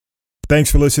Thanks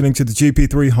for listening to the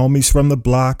GP3 Homies from the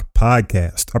Block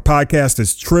podcast. Our podcast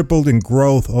has tripled in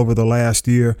growth over the last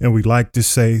year, and we'd like to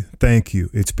say thank you.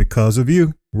 It's because of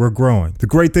you. We're growing. The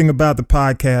great thing about the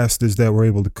podcast is that we're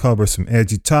able to cover some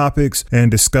edgy topics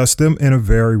and discuss them in a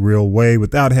very real way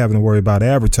without having to worry about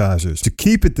advertisers. To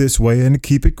keep it this way and to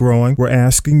keep it growing, we're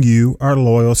asking you, our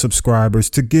loyal subscribers,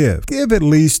 to give. Give at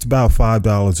least about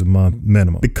 $5 a month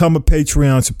minimum. Become a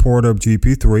Patreon supporter of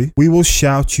GP3. We will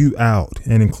shout you out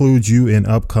and include you in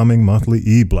upcoming monthly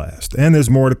e-blast. And there's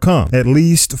more to come. At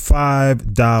least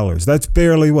 $5. That's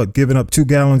barely, giving up 2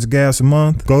 gallons of gas a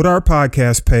month? Go to our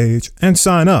podcast page and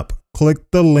sign up. Click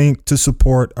the link to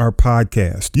support our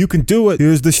podcast. You can do it.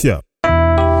 Here's the show.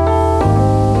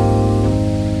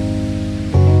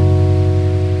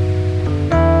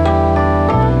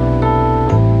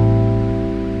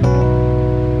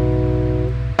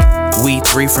 We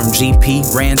three from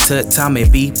GP, ran to Tommy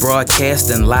B,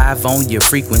 broadcasting live on your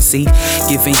frequency,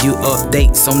 giving you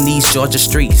updates on these Georgia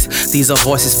streets. These are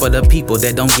voices for the people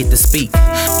that don't get to speak.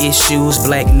 Issues,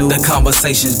 black news, the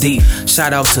conversation's deep.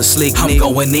 Shout out to Slick Nick,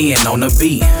 I'm going in on the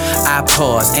beat.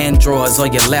 iPods, Androids, or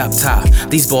your laptop.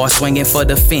 These boys swinging for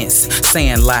the fence,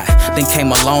 saying lie. Then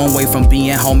came a long way from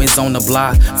being homies on the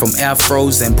block. From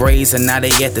afros and braids, and now they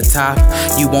at the top.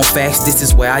 You want facts? This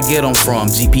is where I get them from.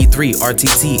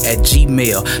 GP3RTT@gmail.com.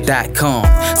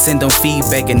 Send them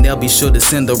feedback and they'll be sure to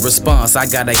send a response. I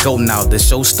gotta go now. The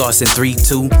show starts in 3,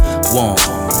 2, 1.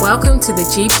 Welcome to the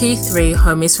GP3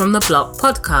 Homies from the Block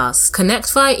podcast.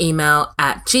 Connect via email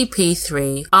at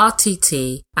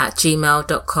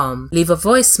gp3rtt@gmail.com. Leave a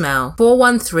voicemail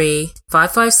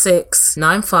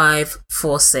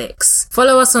 413-556-9546.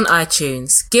 Follow us on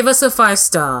iTunes. Give us a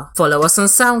 5-star. Follow us on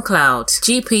SoundCloud.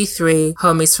 GP3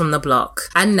 Homies from the Block.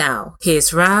 And now,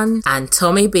 here's Ran and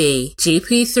Tommy B.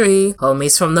 GP3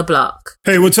 Homies from the Block.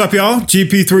 Hey, what's up, y'all?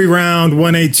 GP3 round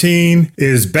 118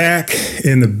 is back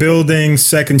in the building.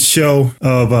 Second show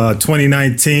of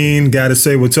 2019. Gotta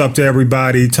say what's up to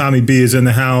everybody. Tommy B is in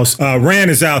the house. Ran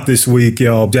is out this week,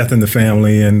 y'all. Death in the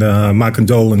family. And my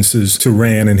condolences to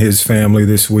Ran and his family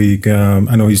this week.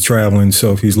 I know he's traveling,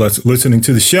 so if he's listening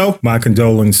to the show, my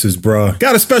condolences, bruh.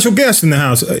 Got a special guest in the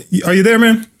house. Are you there,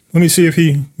 man? Let me see if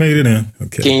he made it in.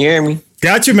 Okay. Can you hear me?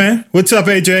 Got you, man. What's up,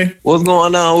 AJ? What's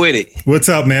going on with it? What's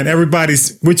up, man?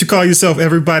 What you call yourself?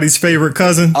 Everybody's favorite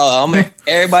cousin? Oh, I'm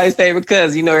everybody's favorite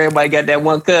cousin. You know, everybody got that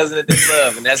one cousin that they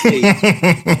love, and that's me.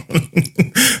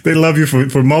 They love you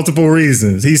for multiple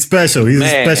reasons. He's special. He's a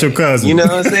special cousin. You know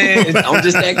what I'm saying? I'm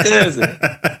just that cousin.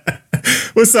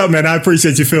 What's up, man? I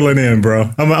appreciate you filling in,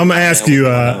 bro. I'm gonna ask you.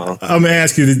 I'm gonna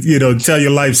ask you to tell your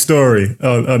life story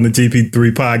on the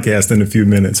GP3 podcast in a few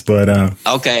minutes. But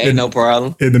okay, no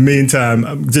problem. In the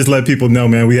meantime, just let people know,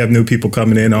 man. We have new people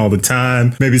coming in all the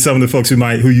time. Maybe some of the folks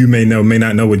who you may know may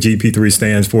not know what GP3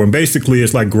 stands for. And basically,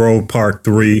 it's like Grove Park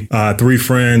 3. 3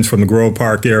 friends from the Grove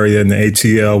Park area in the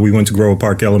ATL. We went to Grove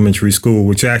Park Elementary School,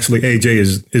 which actually AJ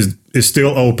is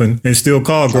still open and still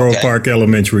called Grove Park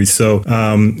Elementary. So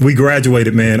we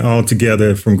graduated, man, all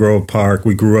together from Grove Park.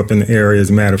 We grew up in the area. As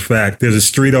a matter of fact, there's a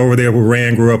street over there where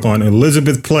Rand grew up on,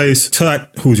 Elizabeth Place. Tut,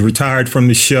 who's retired from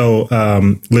the show,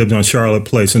 lived on Charlotte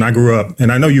Place. And I grew up, and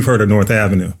I know you've heard of North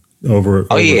Avenue.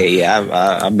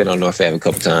 Yeah. I've been on North Avenue a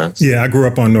couple times. Yeah, I grew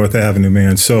up on North Avenue,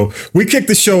 man. So we kicked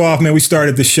the show off, man. We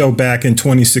started the show back in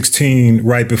 2016,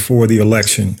 right before the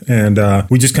election. And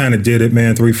we just kind of did it,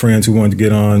 man. 3 friends who wanted to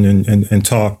get on and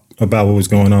talk about what was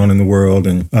going on in the world.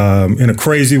 And in a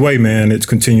crazy way, man, it's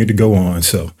continued to go on.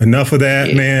 So enough of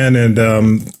that, man. And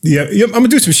I'm going to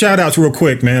do some shout outs real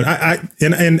quick, man.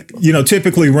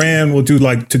 Typically Rand will do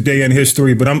like Today in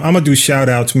History, but I'm going to do shout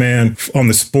outs, man, on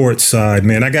the sports side,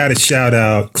 man. I got to shout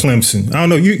out Clemson. I don't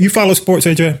know. You follow sports,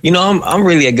 AJ? You know, I'm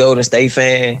really a Golden State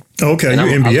fan. Okay, you're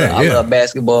NBA. I love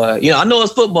basketball. You know, I know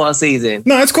it's football season.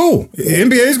 No, it's cool.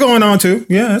 NBA is going on too.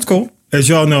 Yeah, that's cool. As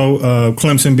y'all know,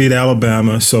 Clemson beat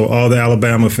Alabama, so all the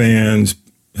Alabama fans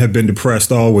have been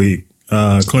depressed all week.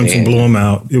 Clemson blew them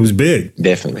out. It was big.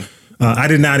 Definitely. I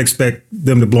did not expect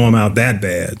them to blow them out that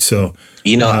bad. So,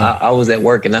 I was at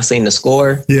work and I seen the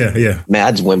score. Yeah. Man,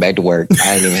 I just went back to work.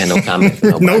 I didn't even have no comment for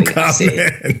nobody. No comment.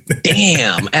 Said,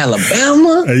 damn,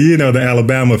 Alabama. The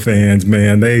Alabama fans,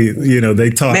 man. They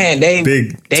talk. Man,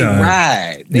 big they time.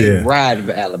 ride. They ride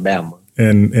for Alabama.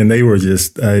 And they were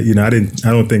just, I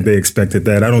don't think they expected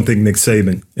that. I don't think Nick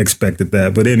Saban expected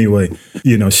that. But anyway,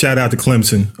 shout out to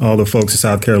Clemson, all the folks in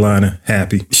South Carolina,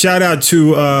 happy. Shout out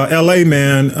to LA,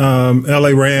 man. LA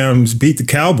Rams beat the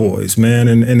Cowboys, man.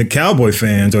 And the Cowboy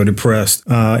fans are depressed,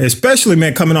 especially,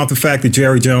 man, coming off the fact that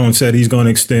Jerry Jones said he's going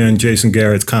to extend Jason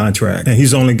Garrett's contract. And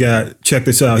he's only got 2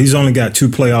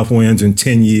 playoff wins in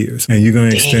 10 years. And you're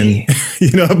going to extend,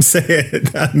 you know what I'm saying?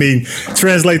 I mean,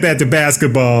 translate that to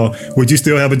basketball. Would you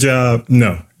still have a job?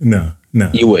 No.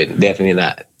 You wouldn't. Definitely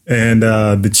not. And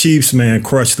the Chiefs, man,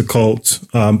 crushed the Colts.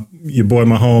 My boy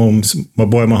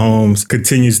Mahomes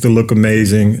continues to look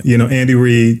amazing. Andy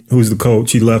Reid, who's the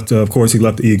coach, he left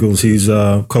the Eagles. He's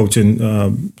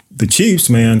coaching the Chiefs,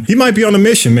 man. He might be on a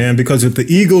mission, man, because if the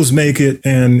Eagles make it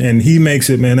and he makes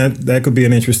it, man, that could be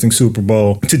an interesting Super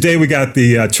Bowl. Today we got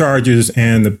the Chargers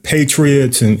and the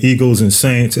Patriots and Eagles and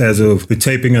Saints as of the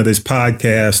taping of this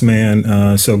podcast,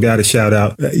 man. So got to shout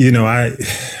out.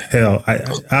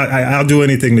 I'll do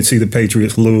anything to see the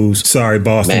Patriots lose. Sorry,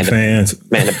 Boston fans.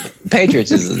 Man, the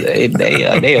Patriots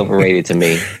they overrated to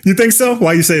me. You think so?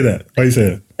 Why you say that?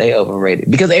 They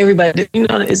overrated because everybody,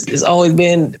 it's always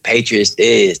been the Patriots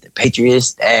this, the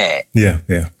Patriots that. Yeah.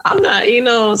 I'm not, what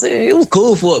I'm saying? It was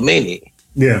cool for a minute.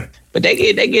 Yeah. But they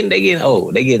getting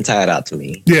old. They getting tired out to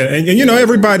me. Yeah, and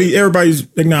everybody's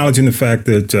acknowledging the fact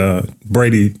that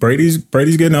Brady's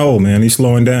getting old, man. He's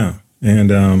slowing down.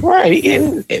 And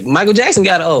right, Michael Jackson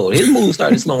got old. His moves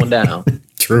started slowing down.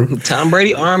 True. Tom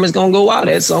Brady's arm is gonna go out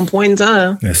at some point in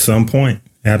time. At some point.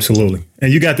 Absolutely.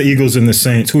 And you got the Eagles and the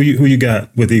Saints. Who you got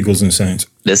with Eagles and Saints?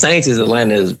 The Saints is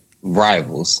Atlanta's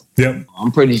rivals. Yep.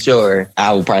 I'm pretty sure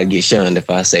I will probably get shunned if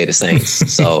I say the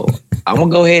Saints. So I'm going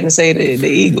to go ahead and say the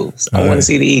Eagles. I want to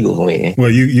see the Eagles win.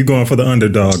 Well, you're going for the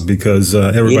underdog because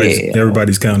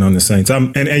everybody's counting on the Saints.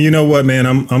 And you know what, man?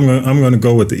 I'm going to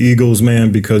go with the Eagles,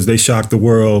 man, because they shocked the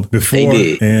world before.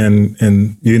 They did.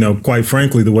 And quite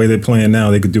frankly, the way they're playing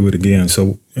now, they could do it again.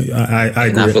 So I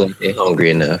agree. I feel like they're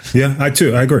hungry enough. Yeah, I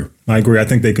agree. I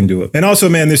think they can do it. And also,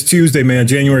 man, this Tuesday, man,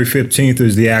 January 15th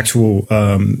is the actual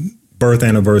birth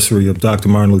anniversary of Dr.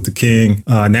 Martin Luther King.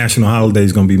 National holiday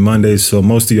is going to be Monday, so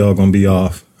most of y'all are going to be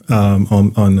off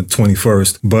on the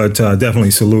 21st. But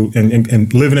definitely salute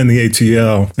and living in the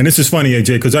ATL. And this is funny,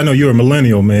 AJ, because I know you're a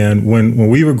millennial, man. When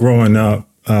we were growing up,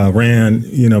 ran,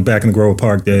 back in the Grove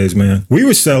Park days, man, we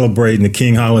were celebrating the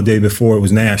King holiday before it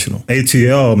was national.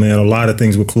 ATL, man, a lot of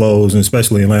things were closed, and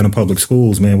especially Atlanta Public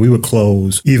Schools, man, we would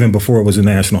close even before it was a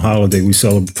national holiday. We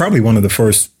celebrate probably one of the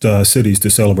first cities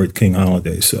to celebrate the King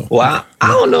holiday. So, well, I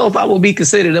don't know if I would be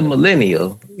considered a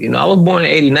millennial. I was born in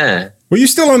 '89. Well, you're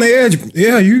still on the edge.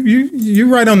 Yeah, you're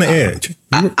right on the edge.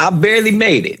 I barely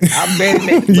made it.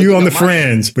 You on the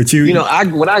fringe, but you.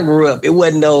 When I grew up, it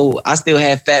wasn't I still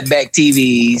had fat back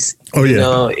TVs. Oh yeah.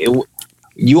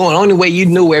 Only way you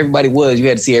knew where everybody was, you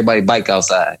had to see everybody bike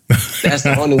outside. That's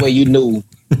the only way you knew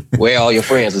where all your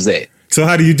friends was at. So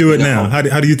how do you do it now? How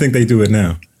do you think they do it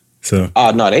now? So.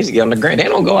 Oh no, they just get on the gram. They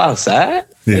don't go outside.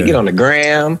 Yeah. They get on the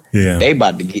gram. Yeah. They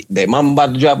about to get. Their mama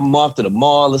about to drop them off to the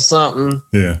mall or something.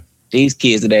 Yeah. These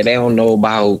kids today, they don't know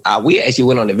about. We actually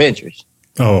went on adventures.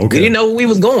 Oh, okay. We didn't know where we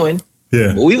was going.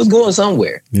 Yeah. But we was going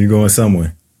somewhere. You going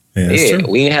somewhere. Yeah,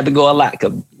 we didn't have to go a lot.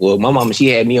 My mama, she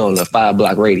had me on a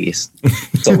 5-block radius.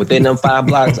 So within them 5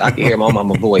 blocks, I could hear my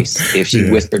mama's voice if she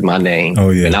whispered my name. Oh,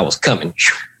 yeah. And I was coming.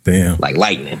 Damn. Like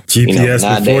lightning.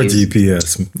 GPS before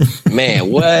GPS.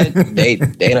 Man, what? They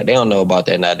don't know about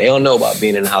that now. They don't know about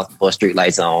being in the house before street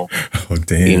lights on. Oh,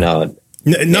 damn.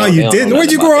 No, you didn't.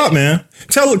 Where'd you grow up, man?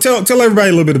 Tell everybody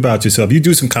a little bit about yourself. You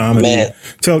do some comedy. Man,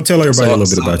 tell everybody a little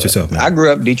bit about yourself, man. I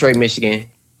grew up in Detroit, Michigan.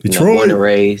 Detroit? Born and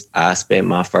raised. I spent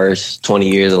my first 20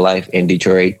 years of life in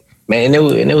Detroit. Man,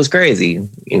 and it was crazy.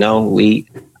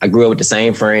 I grew up with the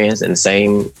same friends in the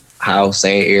same house,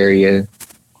 same area.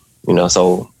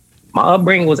 So my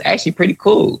upbringing was actually pretty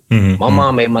cool. Mm-hmm. My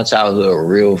mom made my childhood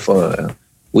real fun.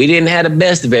 We didn't have the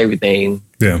best of everything.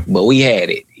 Yeah. But we had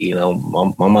it.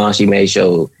 My mom, she made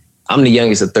sure I'm the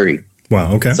youngest of 3.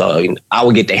 Wow. Okay. So I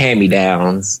would get the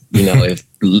hand-me-downs, if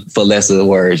for lesser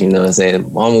words, you know what I'm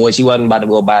saying? Mama, when she wasn't about to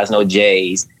go buy us no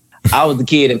J's, I was the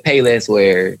kid in Payless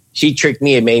where she tricked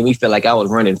me and made me feel like I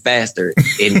was running faster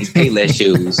in these Payless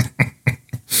shoes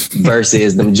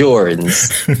versus them Jordans.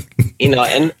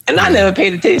 And I never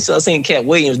paid attention, so I seen Cat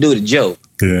Williams do the joke.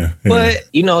 Yeah. But,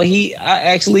 I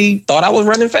actually thought I was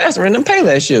running faster in them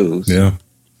Payless shoes. Yeah.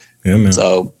 Yeah, man.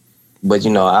 So, but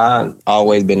I've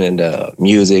always been into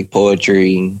music,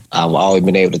 poetry. I've always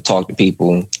been able to talk to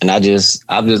people, and I've just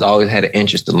always had an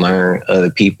interest to learn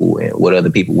other people and what other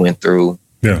people went through.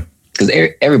 Yeah, because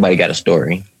everybody got a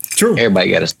story. True. Everybody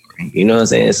got a story. You know what I'm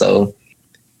saying? So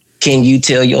can you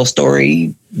tell your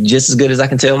story just as good as I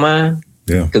can tell mine?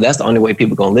 Yeah. Because that's the only way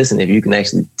people going to listen, if you can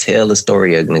actually tell a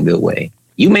story in a good way.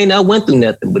 You may not went through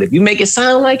nothing, but if you make it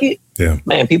sound like it,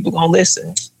 man, people going to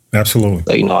listen. Absolutely.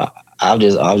 So, you know, I've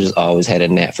just always had a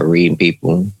knack for reading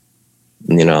people.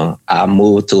 You know, I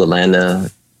moved to Atlanta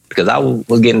because I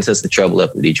was getting into some trouble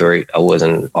up in Detroit. I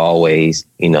wasn't always,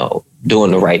 you know,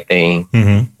 doing the right thing.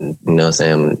 Mm-hmm. You know what I'm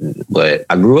saying? But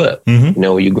I grew up. Mm-hmm. You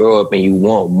know, when you grow up and you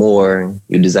want more,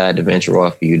 you decide to venture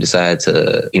off. You decide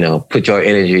to, you know, put your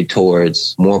energy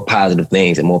towards more positive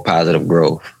things and more positive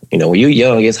growth. You know, when you're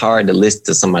young, it's hard to listen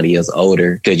to somebody else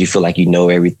older because you feel like you know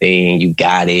everything, you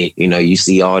got it. You know, you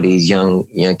see all these young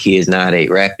kids now, they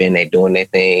rapping, they doing their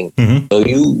thing. Mm-hmm. So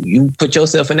you put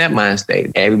yourself in that mind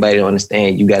state. Everybody don't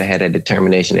understand. You got to have that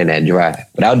determination and that drive.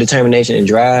 Without determination and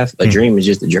drive, a dream is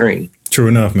just a dream. True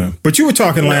enough, man. But you were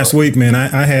talking last week, man.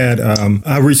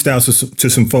 I reached out to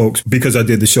some folks because I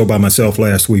did the show by myself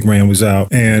last week. Rand was out,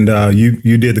 and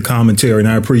you did the commentary, and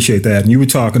I appreciate that. And you were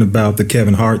talking about the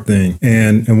Kevin Hart thing,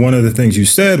 and one of the things you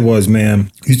said was, man,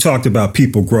 you talked about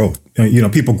people growth. You know,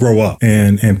 people grow up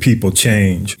and people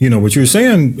change. You know, what you were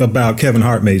saying about Kevin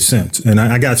Hart made sense. And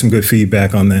I got some good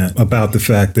feedback on that about the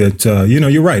fact that, you know,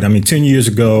 you're right. I mean, 10 years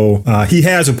ago, he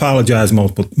has apologized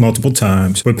multiple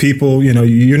times. But people, you know,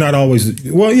 you're not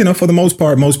always, well, you know, for the most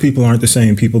part, most people aren't the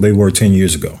same people they were 10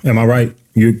 years ago. Am I right?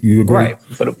 You agree? Right.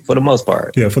 For the most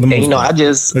part. Yeah, for the most part. You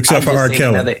know, Except for R.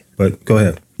 Kelly. But go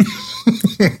ahead.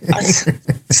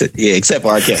 Yeah, except for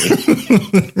R. Kelly.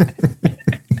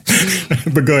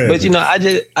 But go ahead. But you know, I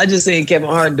just seen Kevin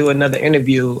Hart do another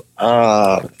interview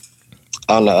on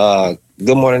the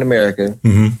Good Morning America.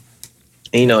 Mm-hmm.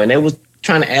 And, you know, and they was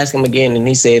trying to ask him again, and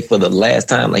he said for the last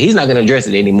time, like, he's not going to address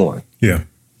it anymore. Yeah.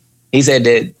 He said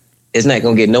that it's not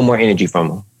going to get no more energy from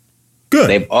him. Good.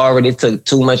 They've already took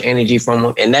too much energy from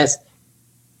him,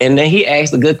 and then he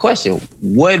asked a good question: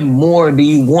 what more do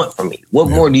you want from me? What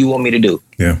more do you want me to do?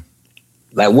 Yeah.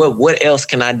 Like what else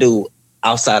can I do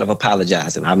outside of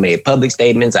apologizing? I made public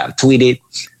statements. I've tweeted.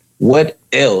 What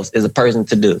else is a person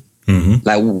to do?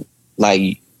 Mm-hmm.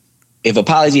 Like, if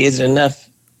apology isn't enough,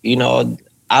 you know,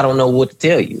 I don't know what to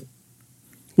tell you.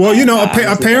 Well, you know,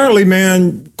 apparently,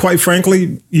 man, quite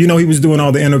frankly, you know, he was doing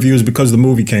all the interviews because the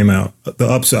movie came out, The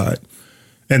Upside.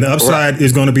 And The Upside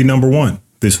is going to be number one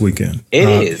this weekend. It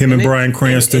is. Him and Bryan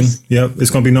Cranston. Yep. It's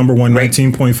going to be number one,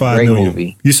 19.5 million.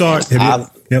 Movie. You saw it?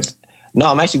 Yep. No,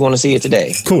 I'm actually going to see it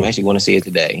today. Cool. I'm actually going to see it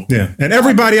today. Yeah. And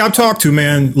everybody I've talked to,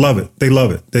 man, love it. They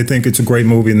love it. They think it's a great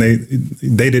movie, and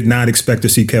they did not expect to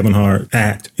see Kevin Hart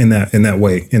act in that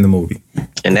way in the movie.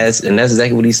 And that's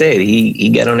exactly what he said. He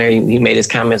got on there, he made his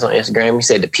comments on Instagram. He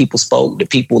said the people spoke, the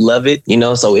people love it, you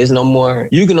know, so it's no more,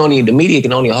 the media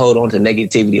can only hold on to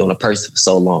negativity on a person for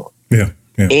so long. Yeah.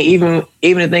 Yeah. And even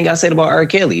the thing I said about R.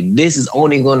 Kelly, this is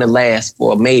only going to last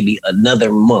for maybe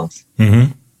another month.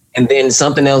 Mm-hmm. And then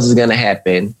something else is going to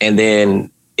happen, and then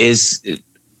it's going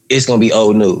to be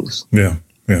old news. Yeah,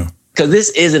 yeah. Because this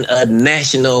isn't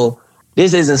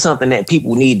this isn't something that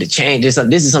people need to change. This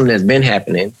is something that's been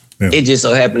happening. Yeah. It just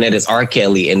so happened that it's R.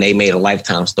 Kelly, and they made a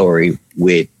Lifetime story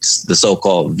with the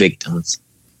so-called victims.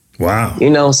 Wow. You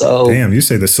know, so... Damn, you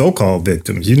say the so-called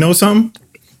victims. You know something?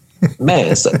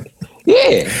 Man, so...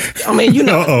 Yeah. I mean, you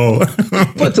know,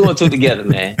 put two and two together,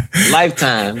 man.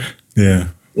 Lifetime. Yeah.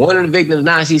 One of the victims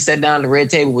now, she sat down at the red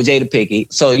table with Jada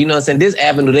Pinkett. So, you know what I'm saying? This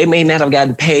avenue, they may not have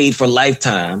gotten paid for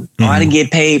Lifetime. Mm-hmm. Or I didn't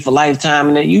get paid for Lifetime,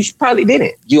 and then you probably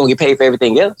didn't. You're going to get paid for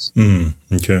everything else.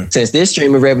 Okay. Since this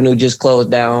streaming revenue just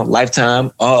closed down,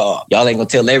 Lifetime, y'all ain't going to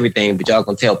tell everything, but y'all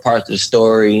going to tell parts of the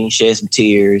story, shed some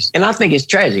tears. And I think it's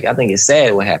tragic. I think it's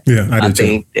sad what happened. Yeah, I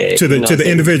think that, to the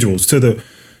individuals, to the...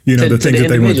 You know, the things that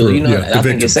they went through. You know, I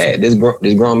think it's sad. This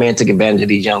grown man took advantage of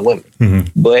these young women.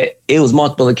 Mm-hmm. But it was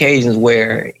multiple occasions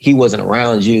where he wasn't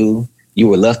around you. You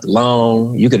were left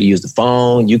alone. You could have used the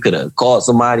phone. You could have called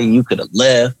somebody. You could have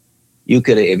left. You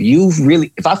could have,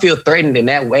 if I feel threatened in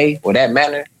that way or that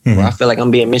manner, where I feel like I'm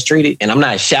being mistreated and I'm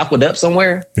not shackled up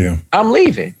somewhere, I'm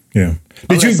leaving. Yeah.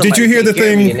 Did you hear the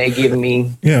thing? And they giving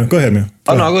me. Yeah, go ahead, man.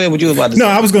 Go ahead. What you about to say? No,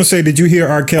 I was going to say, did you hear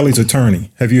R. Kelly's attorney?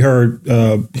 Have you heard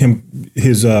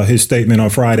his statement on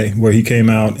Friday where he came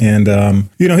out and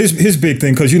you know his big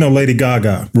thing, because you know Lady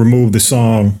Gaga removed the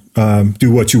song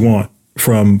 "Do What You Want"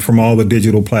 from all the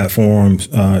digital platforms.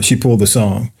 She pulled the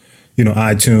song, you know,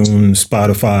 iTunes,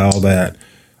 Spotify, all that.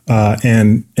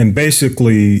 And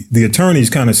basically the attorney's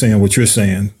kind of saying what you're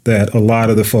saying, that a lot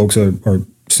of the folks are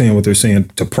saying what they're saying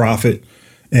to profit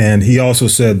And he also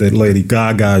said that Lady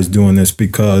Gaga is doing this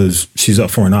because she's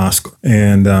up for an Oscar,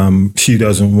 and she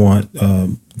doesn't want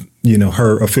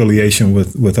her affiliation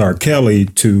with R. Kelly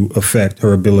to affect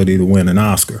her ability to win an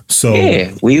Oscar. So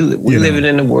yeah, we live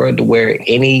in a world where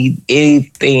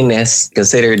anything that's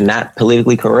considered not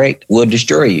politically correct will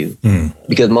destroy you.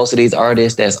 Because most of these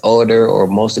artists that's older, or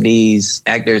most of these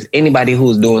actors, anybody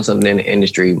who's doing something in the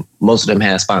industry, most of them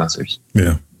have sponsors.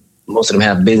 Yeah, most of them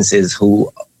have businesses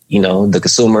who, the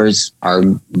consumers are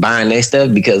buying their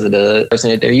stuff because of the person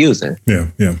that they're using. Yeah,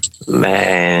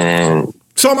 man.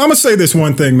 So I'm going to say this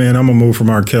one thing, man. I'm going to move from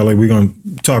R. Kelly. We're going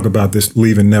to talk about this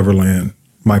Leaving Neverland,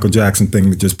 Michael Jackson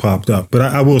thing that just popped up. But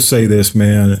I will say this,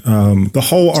 man. The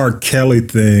whole R. Kelly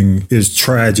thing is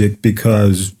tragic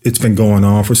because it's been going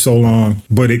on for so long.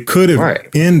 But it could have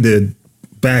ended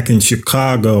back in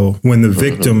Chicago when the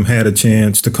victim had a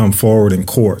chance to come forward in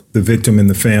court, the victim and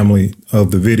the family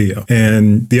of the video.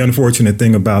 And the unfortunate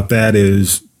thing about that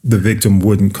is the victim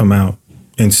wouldn't come out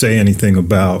and say anything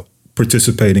about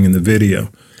participating in the video.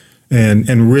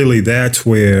 And really that's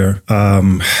where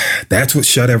that's what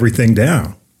shut everything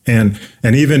down. And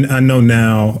even I know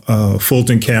now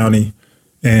Fulton County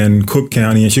and Cook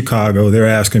County in Chicago, they're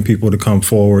asking people to come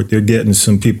forward. They're getting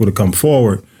some people to come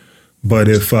forward. But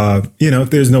if if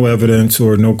there's no evidence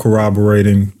or no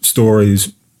corroborating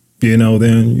stories, then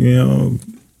And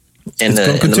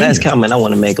the last comment I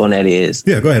want to make on that is,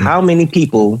 go ahead. How many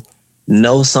people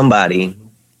know somebody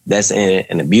that's in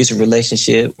an abusive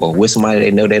relationship or with somebody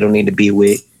they know they don't need to be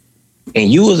with,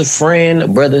 and you as a friend, a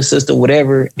brother, sister,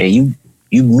 whatever, and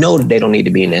you know that they don't need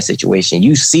to be in that situation.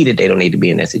 You see that they don't need to be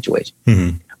in that situation,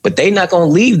 but they not gonna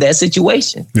leave that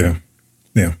situation. Yeah.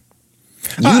 You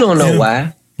don't know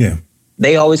why. Yeah.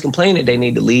 They always complain that they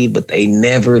need to leave, but they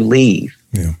never leave.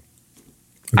 Yeah.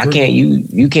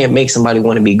 You can't make somebody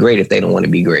want to be great if they don't want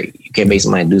to be great. You can't make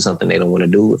somebody do something they don't want to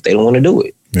do if they don't want to do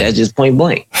it. Yeah. That's just point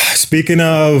blank. Speaking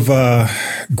of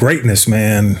greatness,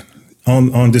 man,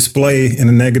 on display in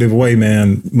a negative way,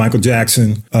 man, Michael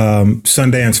Jackson,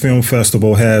 Sundance Film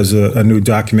Festival has a new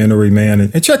documentary, man.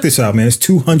 And check this out, man. It's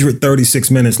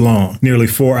 236 minutes long, nearly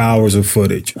 4 hours of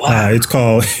footage. Wow. It's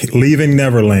called Leaving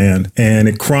Neverland, and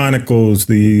it chronicles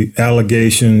the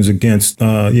allegations against,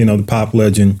 the pop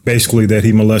legend, basically that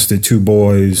he molested two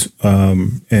boys.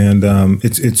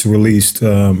 It's released.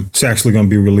 It's actually going to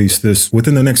be released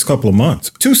within the next couple of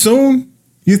months. Too soon?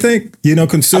 You think,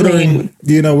 considering,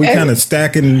 we kind of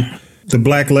stacking the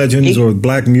black legends or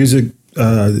black music.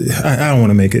 I don't want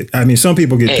to make it. I mean, some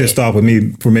people get pissed off with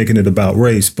me for making it about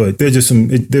race, but there's just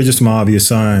some obvious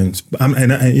signs.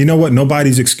 And you know what?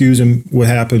 Nobody's excusing what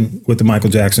happened with the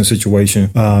Michael Jackson situation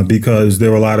because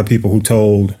there were a lot of people who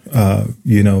told,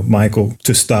 Michael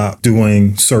to stop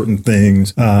doing certain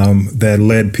things that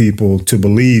led people to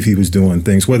believe he was doing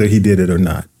things, whether he did it or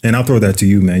not. And I'll throw that to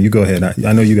you, man. You go ahead.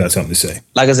 I know you got something to say.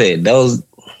 Like I said, those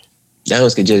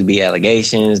could just be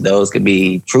allegations. Those could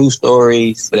be true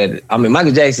stories. But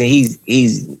Michael Jackson,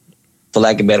 he's for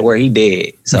lack of a better word, he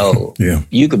dead. So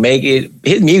you could make it.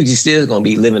 His music still is going to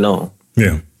be living on.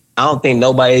 Yeah. I don't think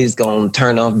nobody's going to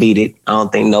turn off Beat It. I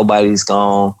don't think nobody's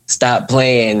going to stop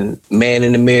playing Man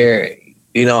in the Mirror.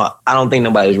 I don't think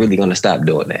nobody's really going to stop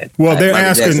doing that. Well, they're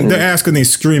asking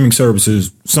these streaming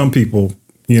services, some people,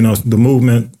 the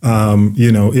movement,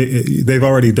 they've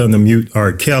already done the mute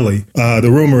R. Kelly. The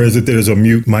rumor is that there's a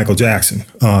mute Michael Jackson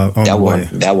on the way.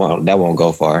 That won't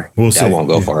go far. We'll see. That won't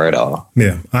go far at all.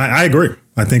 Yeah, I agree.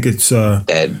 I think it's I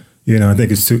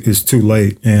think it's too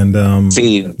late. And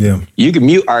you can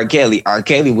mute R. Kelly. R.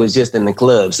 Kelly was just in the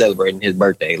club celebrating his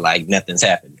birthday like nothing's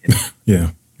happened.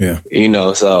 Yeah.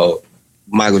 So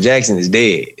Michael Jackson is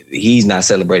dead. He's not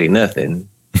celebrating nothing.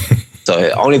 So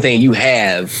the only thing you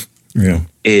have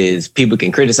is people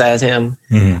can criticize him.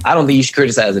 I don't think you should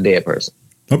criticize a dead person.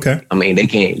 Okay. I mean, they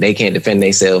can't defend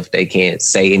themselves. They can't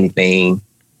say anything.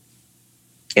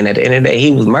 And at the end of the day,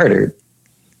 he was murdered.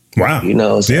 Wow.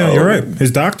 So yeah, you're right.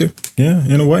 His doctor. Yeah,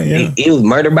 in a way. Yeah. He was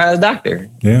murdered by his doctor.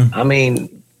 Yeah. I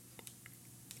mean,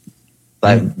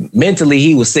 mentally,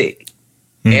 he was sick.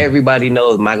 Everybody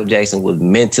knows Michael Jackson was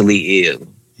mentally ill.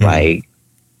 Like,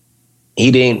 he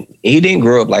didn't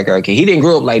grow up like R. Kelly. He didn't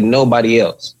grow up like nobody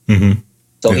else.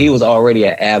 So he was already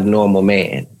an abnormal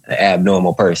man, an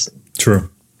abnormal person. True.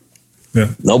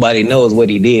 Yeah. Nobody knows what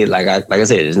he did. Like I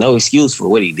said, there's no excuse for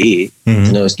what he did.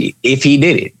 There's no excuse. If he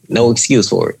did it, no excuse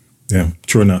for it. Yeah,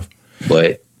 true enough.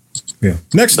 But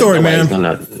next story, man. Go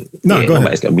ahead.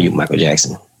 Nobody's gonna mute Michael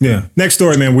Jackson. Yeah. Next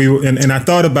story, man. And I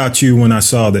thought about you when I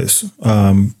saw this.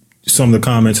 Some of the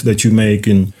comments that you make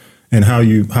and how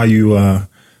you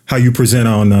present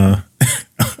on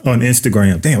on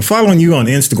Instagram. Damn, following you on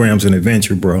Instagram's an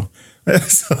adventure, bro.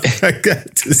 That's all I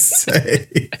got to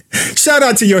say. Shout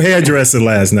out to your hairdresser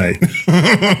last night.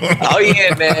 Oh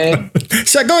yeah, man.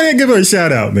 Go ahead and give her a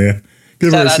shout out, man.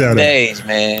 Give her a shout out. Dej,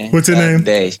 man. What's her name?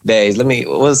 Dej.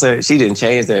 What's her? She didn't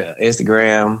change her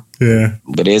Instagram. Yeah.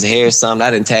 But here's something.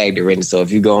 I didn't tag her written. So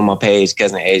if you go on my page,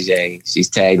 Cousin AJ, she's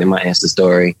tagged in my Insta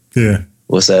story. Yeah.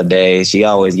 What's up, Dej? She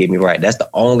always get me right. That's the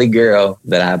only girl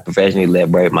that I professionally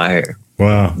let braid my hair.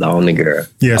 Wow. The only girl.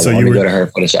 Yeah. So you go to her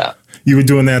for the shop. You were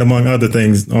doing that among other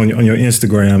things on your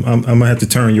Instagram. I'm gonna have to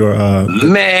turn your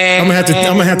man. I'm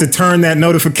gonna have to turn that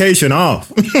notification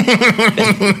off.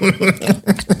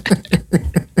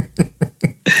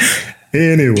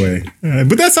 Anyway,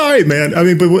 but that's all right, man. I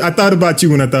mean, but I thought about you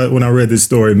when I read this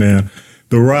story, man.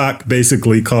 The Rock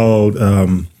basically called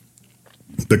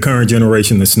the current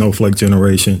generation the snowflake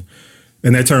generation,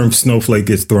 and that term snowflake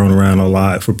gets thrown around a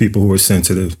lot for people who are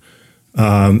sensitive.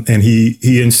 And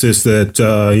he insists that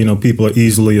people are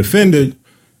easily offended,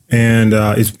 and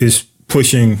is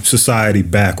pushing society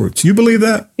backwards. You believe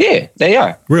that? Yeah, they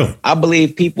are. Really? I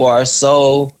believe people are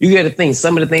so. You got to think.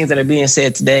 Some of the things that are being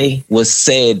said today was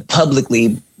said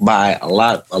publicly by a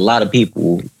lot of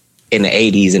people in the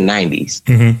 80s and 90s.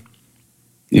 Mm-hmm.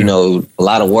 You know, a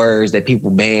lot of words that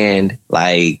people banned.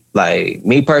 Like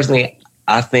me personally,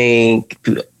 I think.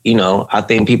 I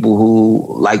think people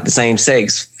who like the same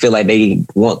sex feel like they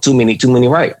want too many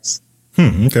rights.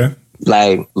 Okay.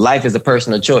 Like life is a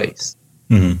personal choice.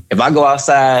 Mm-hmm. If I go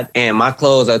outside and my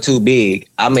clothes are too big,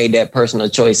 I made that personal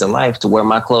choice in life to wear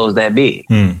my clothes that big.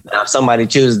 Mm. Now, if somebody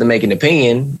chooses to make an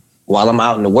opinion while I'm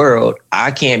out in the world,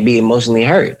 I can't be emotionally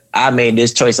hurt. I made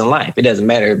this choice in life. It doesn't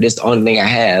matter if this is the only thing I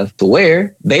have to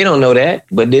wear. They don't know that,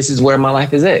 but this is where my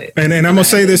life is at. And I'm gonna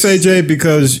say this, AJ,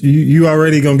 because you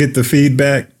already gonna get the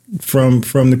feedback from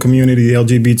the community,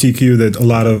 LGBTQ, that a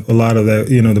lot of that,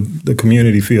 the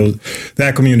community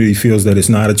feels that it's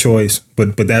not a choice.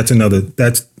 But that's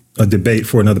a debate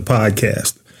for another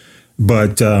podcast.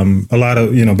 But a lot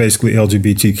of, basically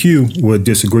LGBTQ would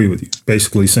disagree with you,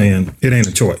 basically saying it ain't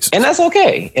a choice. And that's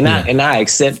okay. And I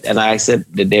accept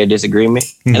that their disagreement.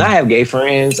 Mm-hmm. And I have gay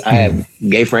friends. I have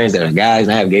gay friends that are guys,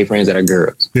 and I have gay friends that are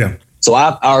girls. Yeah. So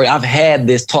I've had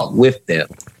this talk with them.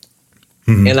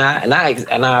 Mm-hmm. And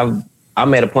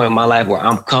I'm at a point in my life where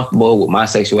I'm comfortable with my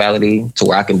sexuality to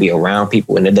where I can be around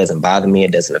people and it doesn't bother me.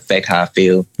 It doesn't affect how I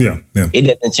feel. Yeah. Yeah. It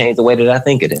doesn't change the way that I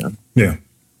think of them. Yeah.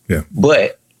 Yeah.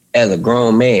 But as a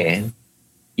grown man,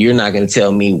 you're not going to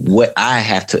tell me what I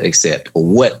have to accept or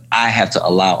what I have to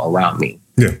allow around me.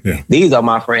 Yeah. Yeah. These are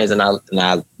my friends and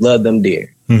I love them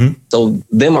dear. Mm-hmm. So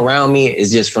them around me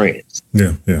is just friends.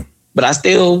 Yeah. Yeah. But I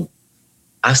still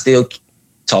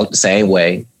talk the same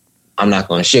way. I'm not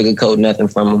going to sugarcoat nothing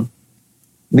from them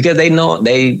because they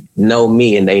know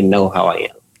me and they know how I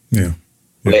am. Yeah.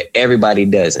 Yeah. But everybody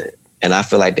doesn't. And I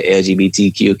feel like the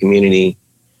LGBTQ community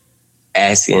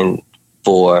asking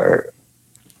for,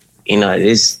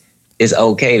 it's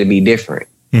okay to be different.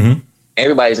 Mm-hmm.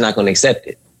 Everybody's not going to accept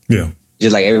it. Yeah.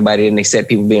 Just like everybody didn't accept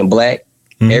people being black.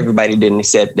 Mm-hmm. Everybody didn't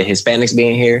accept the Hispanics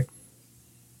being here.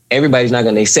 Everybody's not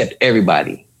going to accept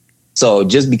everybody. So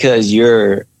just because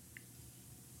you're,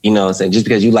 just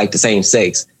because you like the same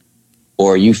sex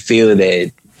or you feel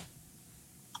that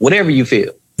whatever you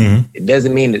feel, mm-hmm. it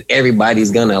doesn't mean that everybody's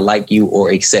going to like you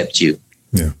or accept you.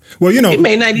 Yeah. Well, it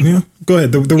may not even. Yeah, go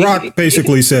ahead. The Rock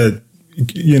basically said,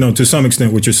 to some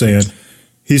extent what you're saying,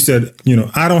 he said,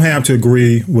 I don't have to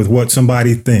agree with what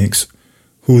somebody thinks,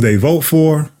 who they vote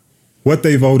for, what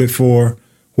they voted for,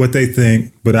 what they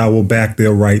think, but I will back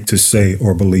their right to say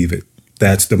or believe it.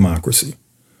 That's democracy.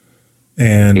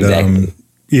 And, exactly.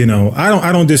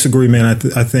 I don't disagree, man.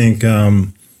 I think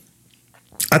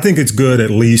it's good, at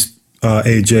least,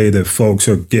 AJ, that folks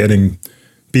are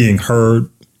being heard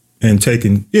and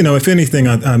taken. If anything,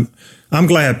 I'm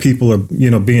glad people are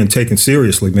being taken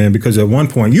seriously, man. Because at one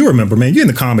point, you remember, man, you're in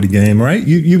the comedy game, right?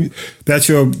 That's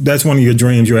one of your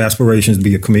dreams, your aspirations, to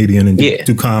be a comedian and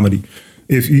do comedy.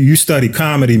 If you study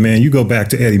comedy, man, you go back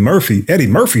to Eddie Murphy. Eddie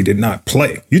Murphy did not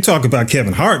play. You talk about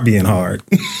Kevin Hart being hard.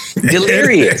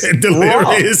 Delirious.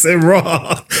 Delirious and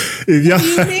raw. If y'all,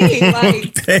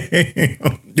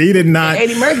 damn, he did not.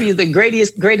 Eddie Murphy is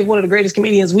one of the greatest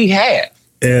comedians we have.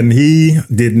 And he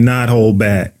did not hold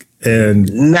back. And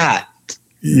not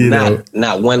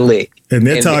one lick. And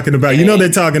they're talking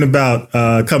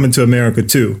about, Coming to America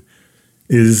 2.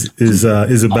 Is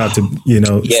about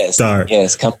to start.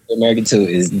 Yes, Coming to America 2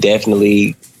 is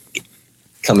definitely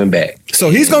coming back. So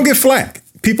he's gonna get flack.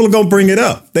 People are gonna bring it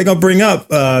up. They're gonna bring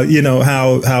up how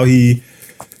he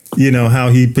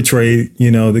portrayed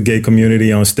the gay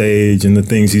community on stage and the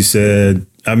things he said.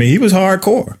 I mean, he was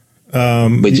hardcore.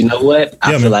 But you know what?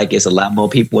 I feel like it's a lot more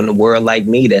people in the world like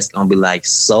me that's gonna be like,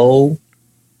 so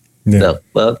the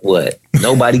fuck what?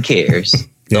 Nobody cares.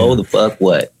 So the fuck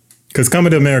what? Because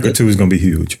Coming to America 2 is gonna be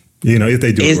huge. You know, if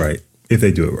they do it right. If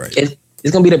they do it right.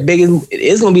 It's gonna be the biggest.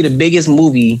 It's gonna be the biggest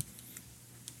movie.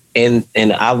 And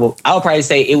I will probably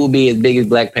say it will be as big as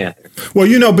Black Panther. Well,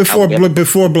 you know, before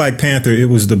Black Panther, it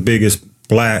was the biggest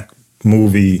black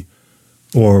movie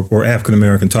or African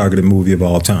American targeted movie of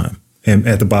all time, and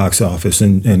at the box office,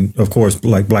 and of course,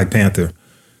 like Black Panther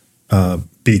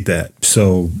beat that.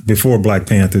 So before Black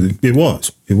Panther, it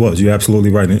was. You're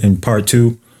absolutely right. And part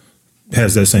 2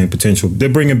 has that same potential. They're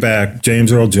bringing back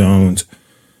James Earl Jones.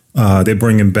 They're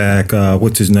bringing back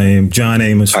what's his name, John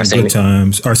Amos from Good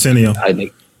Times, Arsenio.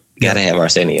 Gotta have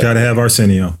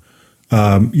Arsenio.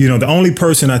 You know, the only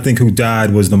person I think who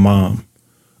died was the mom.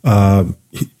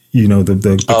 You know, the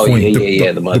queen.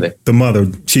 The mother. The mother,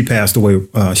 she passed away.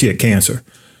 She had cancer.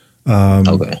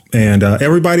 And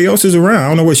everybody else is around. I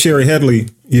don't know what Sherry Headley,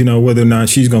 you know, whether or not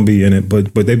she's going to be in it,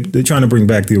 but they're trying to bring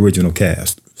back the original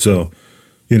cast. So,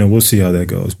 you know, we'll see how that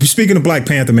goes. But speaking of Black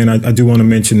Panther, man, I do want to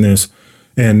mention this.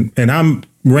 And I'm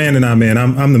Rand and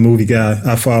I'm the movie guy.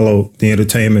 I follow the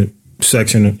entertainment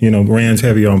section. You know, Rand's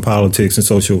heavy on politics and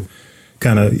social.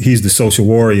 He's the social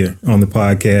warrior on the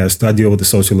podcast. I deal with the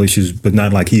social issues, but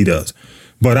not like he does.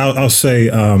 But I'll say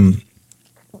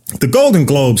the Golden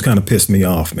Globes kind of pissed me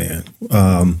off, man.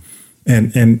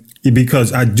 And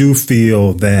because I do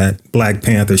feel that Black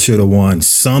Panther should have won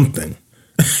something.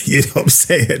 You know what I'm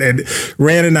saying? And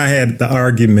Rand and I had the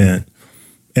argument,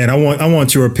 and I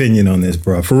want your opinion on this,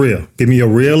 bro. For real, give me your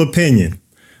real opinion.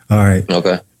 All right.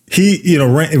 Okay.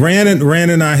 Rand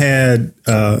and I had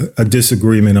a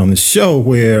disagreement on the show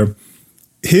where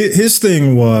his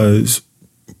thing was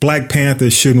Black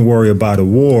Panthers shouldn't worry about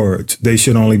awards. They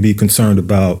should only be concerned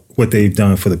about what they've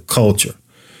done for the culture.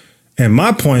 And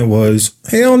my point was,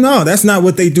 hell no, that's not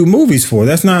what they do movies for.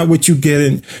 That's not what you get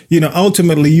in. You know,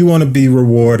 ultimately, you want to be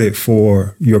rewarded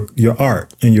for your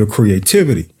art and your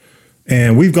creativity.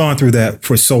 And we've gone through that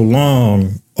for so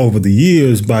long over the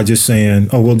years by just saying,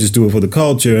 oh, we'll just do it for the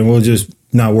culture and we'll just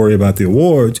not worry about the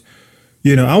awards.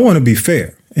 You know, I want to be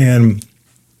fair. And,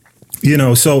 you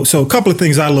know, so a couple of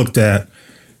things I looked at.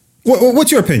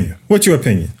 What's your opinion?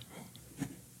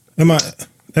 Am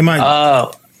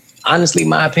I? Honestly,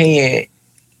 my opinion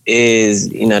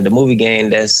is, you know, the movie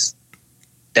game, that's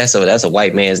a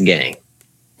white man's game.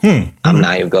 I'm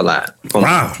not even gonna lie. From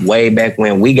way back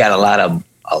when, we got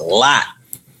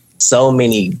so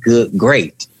many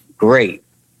great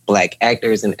Black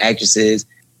actors and actresses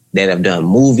that have done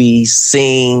movies,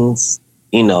 scenes,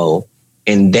 you know,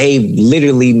 and they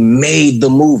literally made the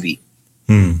movie.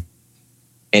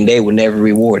 And they were never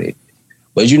rewarded.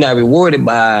 But you're not rewarded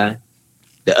by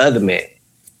the other man.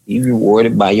 You're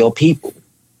rewarded by your people.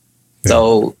 Yeah.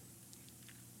 So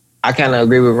I kind of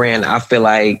agree with Rand. I feel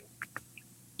like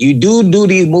you do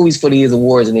these movies for these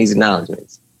awards and these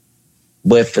acknowledgments.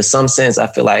 But for some sense, I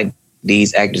feel like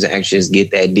these actors and actresses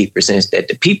get that deeper sense that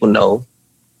the people know.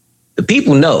 The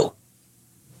people know.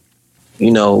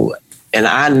 You know, and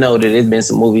I know that there's been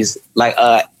some movies like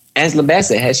Angela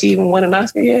Bassett. Has she even won an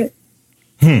Oscar yet?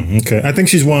 Okay. I think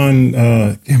she's won.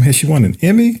 Has she won an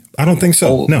Emmy? I don't think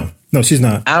so. No, she's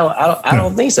not. I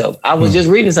don't think so. I was just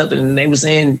reading something and they were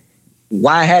saying,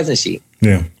 why hasn't she?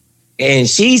 Yeah. And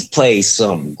she's played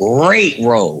some great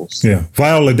roles. Yeah.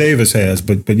 Viola Davis has,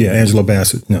 but yeah, Angela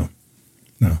Bassett, no.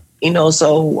 You know,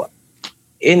 so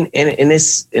in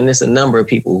this a number of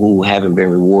people who haven't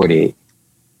been rewarded,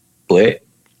 but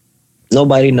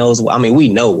nobody knows why. I mean, we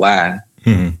know why,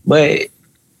 but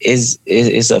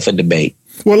it's up for debate.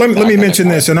 Well, let me mention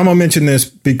this, and I'm going to mention this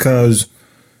because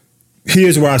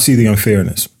here's where I see the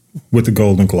unfairness with the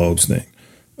Golden Globes thing.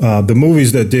 The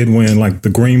movies that did win, like The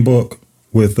Green Book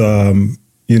with, Viggo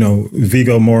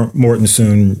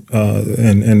Mortensen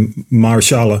and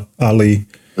Mahershala Ali.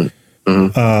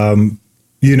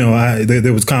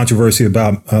 There was controversy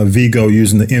about Viggo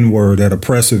using the N-word at a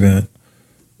press event,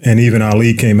 and even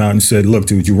Ali came out and said, look,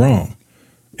 dude, you're wrong.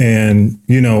 And,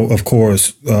 you know, of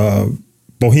course,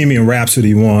 Bohemian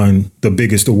Rhapsody won the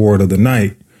biggest award of the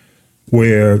night,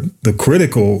 where the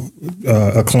critical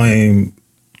acclaim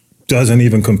doesn't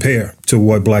even compare to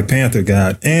what Black Panther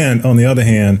got. And on the other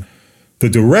hand, the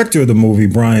director of the movie,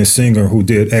 Bryan Singer, who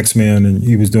did X-Men and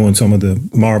he was doing some of the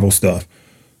Marvel stuff,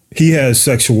 he has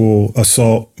sexual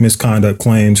assault misconduct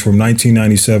claims from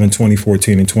 1997,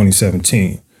 2014, and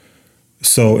 2017.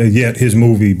 So, and yet his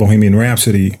movie, Bohemian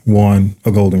Rhapsody, won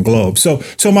a Golden Globe. So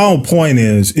my own point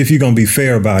is, if you're going to be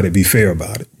fair about it, be fair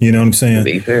about it. You know what I'm saying?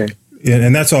 Be fair.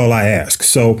 And that's all I ask.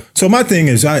 So my thing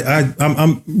is,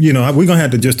 I'm we're gonna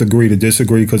have to just agree to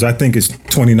disagree, because I think it's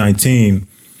 2019,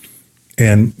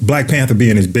 and Black Panther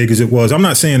being as big as it was, I'm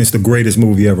not saying it's the greatest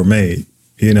movie ever made,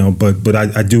 but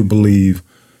I do believe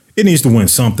it needs to win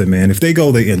something, man. If they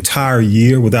go the entire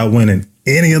year without winning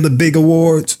any of the big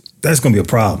awards, that's gonna be a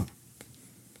problem.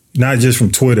 Not just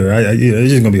from Twitter,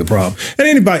 it's just gonna be a problem. And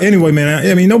anyway, man.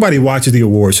 I mean, nobody watches the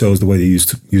award shows the way they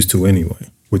used to anyway.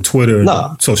 With Twitter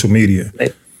and social media.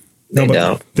 They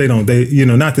don't. They don't.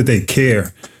 Not that they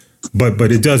care, but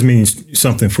it does mean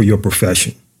something for your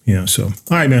profession. So all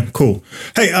right, man, cool.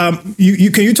 Hey,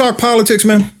 can you talk politics,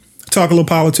 man? Talk a little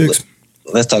politics.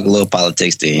 Let's talk a little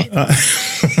politics, then.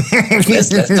 Let's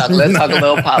talk a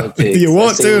little politics. You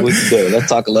want to? Let's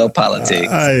talk a little politics.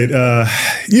 All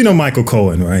right. Michael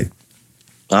Cohen, right?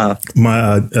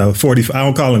 My 45. I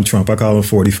don't call him Trump. I call him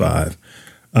 45.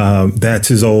 That's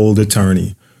his old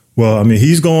attorney. Well, I mean,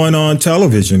 he's going on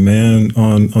television, man,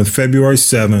 on February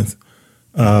 7th.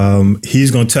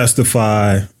 He's going to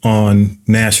testify on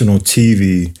national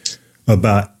TV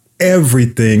about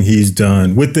everything he's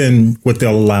done within what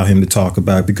they'll allow him to talk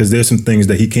about, because there's some things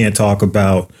that he can't talk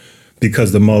about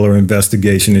because the Mueller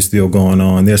investigation is still going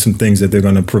on. There's some things that they're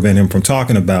going to prevent him from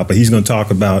talking about, but he's going to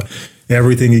talk about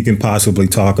everything he can possibly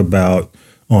talk about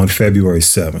on February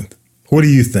 7th. What do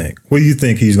you think? What do you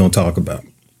think he's going to talk about?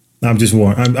 I'm just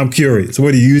wondering. I'm curious.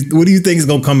 What do you think is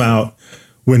going to come out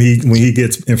when he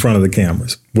gets in front of the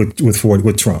cameras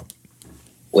with Trump?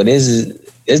 Well, it's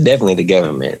definitely the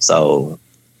government. So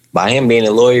by him being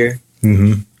a lawyer,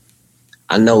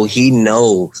 I know he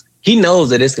knows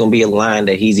that it's going to be a line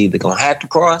that he's either going to have to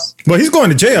cross. Well, he's going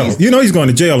to jail. He's going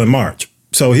to jail in March.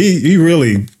 So he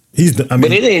really.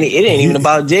 But it ain't even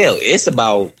about jail. It's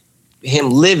about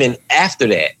him living after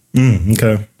that.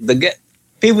 Okay.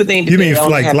 People think you mean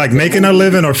like making a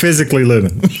living or physically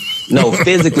living? No,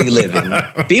 physically living.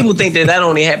 People think that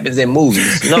only happens in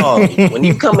movies. No, when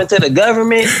you come into the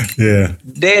government,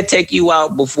 they'll take you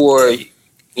out before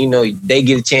they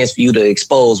get a chance for you to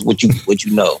expose what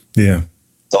you know. Yeah.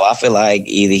 So I feel like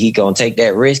either he gonna take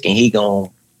that risk and he gonna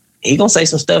say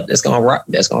some stuff that's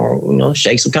gonna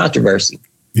shake some controversy.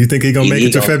 You think he gonna make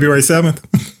it to February 7th?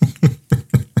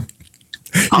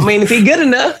 I mean, if he good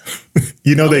enough.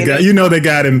 They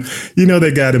got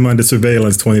him under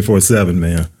surveillance 24/7,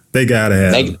 man. They gotta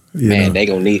have him. They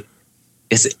gonna need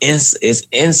it's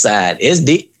inside. It's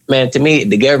deep. Man, to me,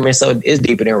 the government it's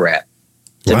deeper than rap.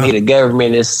 To me, the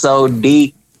government is so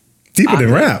deep. Deeper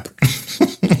than rap.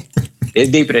 It's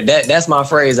deeper than that. That's my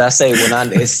phrase I say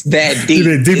when it's that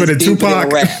deep. Deeper than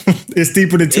Tupac. It's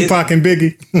deeper than Tupac and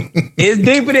Biggie. It's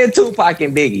deeper than Tupac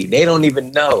and Biggie. They don't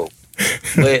even know.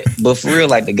 But for real,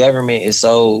 like the government is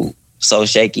so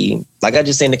shaky. Like I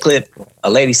just seen the clip. A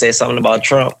lady said something about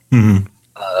Trump on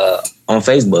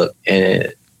Facebook,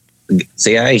 and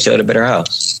CIA showed up at her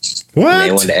house. What? And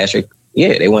they wanted to ask her.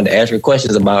 Yeah, they wanted to ask her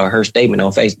questions about her statement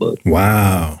on Facebook.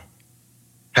 Wow.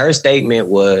 Her statement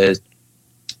was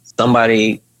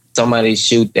somebody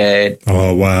shoot that.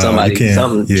 Oh wow. Trump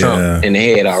in the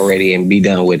head already and be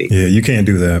done with it. Yeah, you can't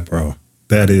do that, bro.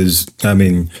 That is, but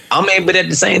at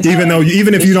the same time,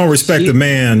 even if you don't respect the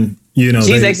man,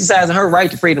 she's exercising her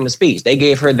right to freedom of speech. They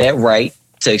gave her that right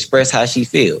to express how she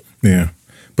feels. Yeah,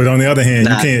 but on the other hand,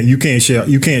 you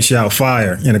can't shout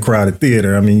fire in a crowded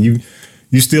theater. I mean,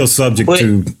 you still subject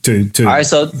to all right,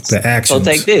 so the actions.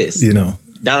 So take this.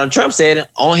 Donald Trump said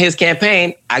on his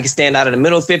campaign, I can stand out in the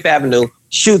middle of Fifth Avenue,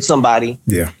 shoot somebody,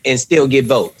 and still get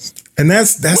votes. And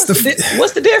what's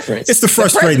the difference? It's the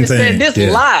frustrating thing. Said this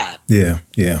live.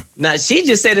 Yeah. Now she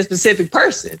just said a specific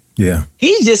person. Yeah.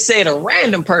 He just said a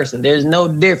random person. There's no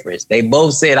difference. They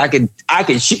both said I could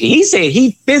shoot. He said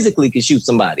he physically could shoot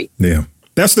somebody. Yeah.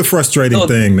 That's the frustrating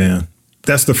thing, man.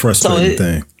 That's the frustrating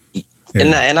thing. Yeah.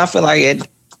 And I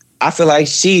feel like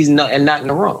she's not in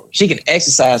the wrong. She can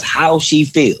exercise how she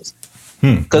feels.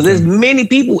 Because there's many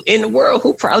people in the world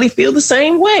who probably feel the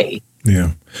same way.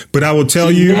 Yeah. But I will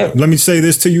tell you, let me say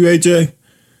this to you, AJ,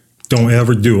 don't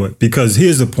ever do it. Because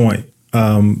here's the point.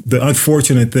 The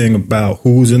unfortunate thing about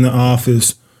who's in the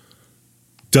office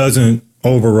doesn't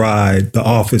override the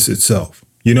office itself.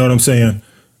 You know what I'm saying?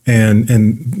 And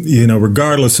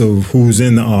regardless of who's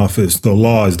in the office, the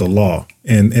law is the law.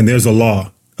 And there's a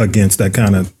law against that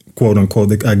kind of quote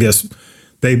unquote, I guess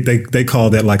they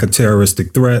call that like a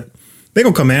terroristic threat. They're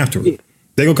going to come after it.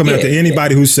 They're going to come after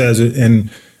anybody who says it.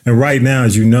 And right now,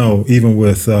 as you know, even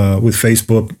with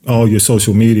Facebook, all your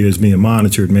social media is being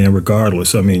monitored, man,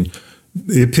 regardless. I mean,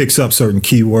 it picks up certain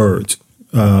keywords.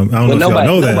 I don't know if y'all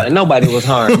know that. Nobody was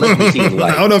harmed. She was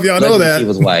white. I don't know if y'all know that. She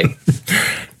was white.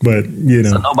 But,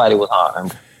 So nobody was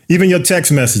harmed. even your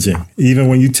text messaging, even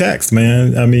when you text,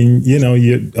 man. I mean,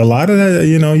 a lot of that,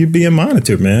 you're being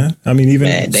monitored, man. I mean,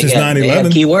 even since 9/11. They have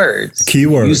keywords.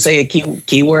 You say a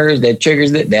keywords that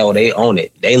triggers it, they own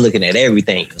it. They looking at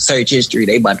everything. Search history,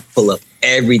 they about to pull up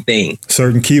everything.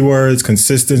 Certain keywords,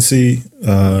 consistency,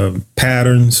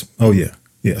 patterns. Oh yeah.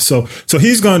 Yeah. So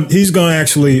he's going to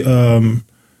actually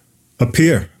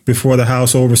appear before the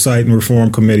House Oversight and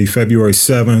Reform Committee February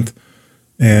 7th.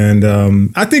 And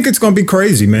I think it's going to be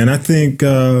crazy, man. I think,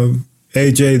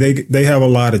 AJ, they have a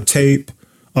lot of tape,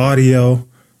 audio.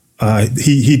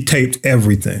 He taped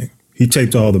everything. He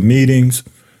taped all the meetings.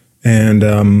 And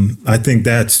I think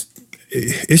it's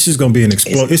just going to be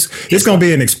it's going to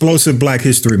be an explosive Black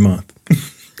History Month.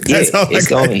 He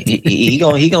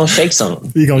gonna shake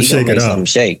something. He gonna shake it up.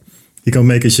 He gonna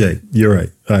make it shake. You're right.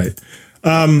 All right.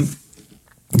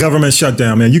 Government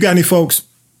shutdown, man. You got any folks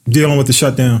dealing with the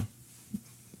shutdown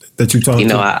that you talked to?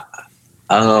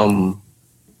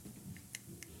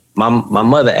 My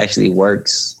mother actually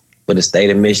works for the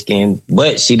state of Michigan,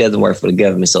 but she doesn't work for the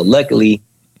government. So luckily,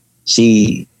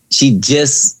 she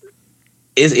just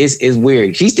it's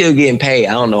weird. She's still getting paid.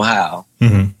 I don't know how,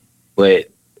 but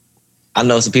I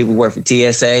know some people who work for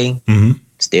TSA,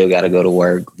 still got to go to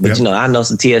work. But, I know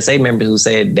some TSA members who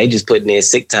said they just putting in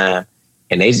sick time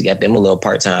and they just got them a little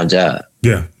part-time job.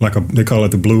 Yeah, they call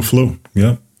it the blue flu.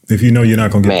 Yeah. If you know you're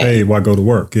not going to get paid, why go to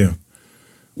work? Yeah.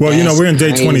 Well, we're in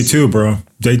day 22, bro.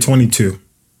 Day 22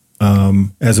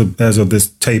 as of this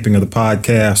taping of the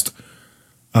podcast.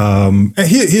 And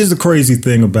here's the crazy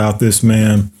thing about this,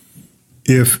 man.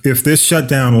 If this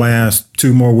shutdown lasts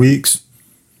 2 more weeks,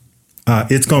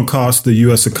 it's going to cost the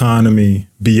U.S. economy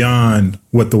beyond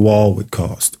what the wall would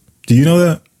cost. Do you know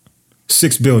that?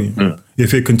 $6 billion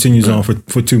if it continues on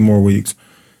for 2 more weeks.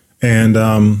 And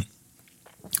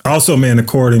also, man,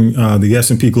 according the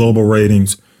S&P Global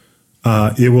Ratings,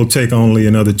 it will take only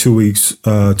another 2 weeks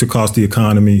to cost the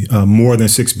economy more than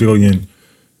 $6 billion.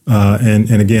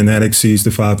 And again, that exceeds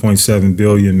the $5.7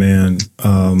 billion, man.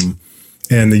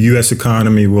 And the U.S.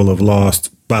 economy will have lost.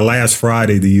 By last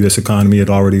Friday, the U.S. economy had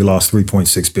already lost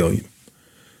 $3.6 billion.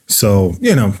 So,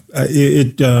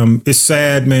 it's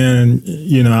sad, man.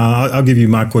 I'll give you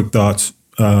my quick thoughts,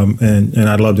 and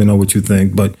I'd love to know what you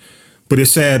think. But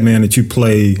it's sad, man, that you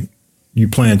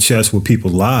playing chess with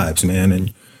people's lives,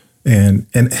 man. And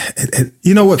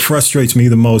you know what frustrates me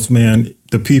the most, man?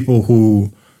 The people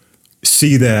who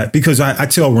see that, because I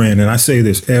tell Rand, and I say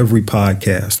this every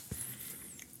podcast,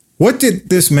 what did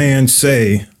this man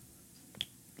say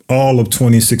all of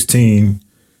 2016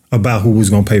 about who was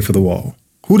going to pay for the wall?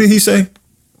 Who did he say?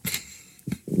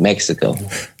 Mexico.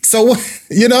 So,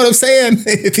 you know what I'm saying?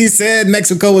 If he said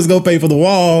Mexico was going to pay for the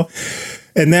wall,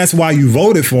 and that's why you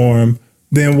voted for him,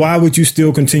 then why would you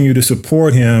still continue to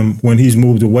support him when he's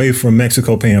moved away from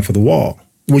Mexico paying for the wall?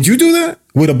 Would you do that?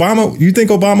 Would Obama, you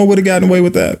think Obama would have gotten away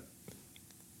with that?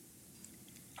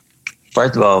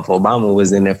 First of all, if Obama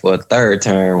was in there for a 3rd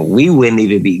term, we wouldn't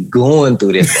even be going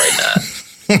through this right now.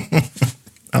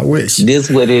 I wish. This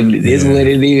wouldn't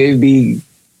even be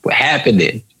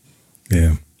happening.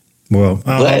 Yeah. Well,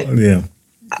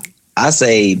 I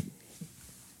say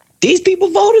these people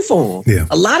voted for him. Yeah.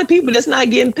 A lot of people that's not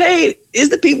getting paid is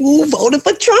the people who voted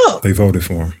for Trump. They voted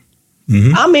for him.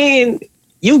 Mm-hmm. I mean,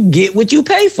 you get what you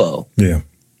pay for. Yeah.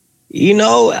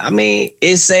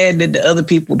 It's sad that the other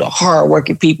people, the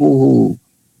hardworking people who,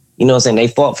 they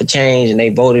fought for change and they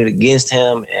voted against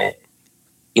him, and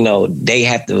they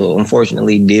have to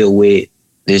unfortunately deal with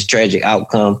this tragic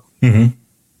outcome. Mm-hmm.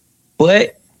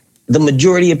 But the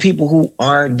majority of people who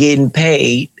aren't getting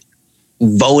paid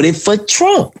voted for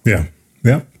Trump. Yeah.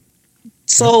 Yeah.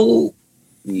 So,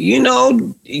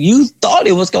 you thought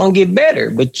it was going to get better,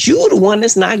 but you're the one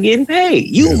that's not getting paid.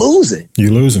 Losing.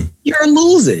 You losing. You're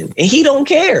losing. And he don't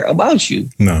care about you.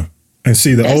 No. And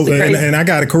see, and I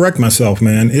got to correct myself,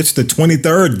 man. It's the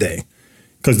 23rd day.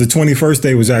 Because the 21st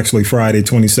day was actually Friday,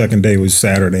 22nd day was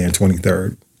Saturday, and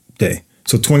 23rd day.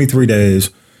 So 23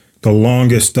 days, the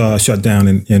longest shutdown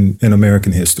in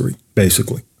American history,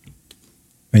 basically.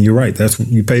 And you're right. That's what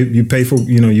you pay for,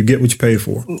 you get what you pay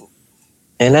for.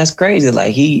 And that's crazy.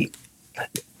 Like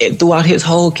throughout his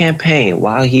whole campaign,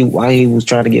 while he was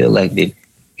trying to get elected,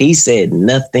 he said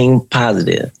nothing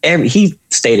positive. He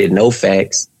stated no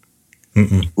facts.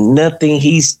 Mm-mm. Nothing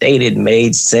he stated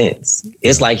made sense.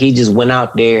 It's like he just went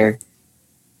out there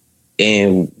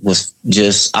and was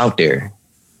just out there.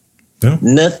 Yeah.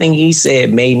 Nothing he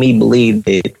said made me believe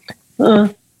that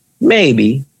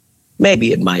maybe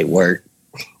it might work.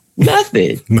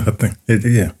 Nothing. Nothing.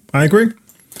 Yeah, I agree.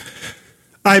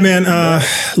 All right, man.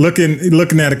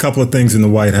 Looking at a couple of things in the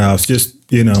White House, just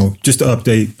to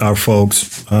update our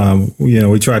folks.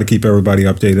 We try to keep everybody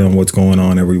updated on what's going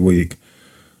on every week.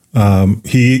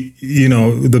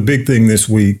 The big thing this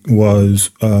week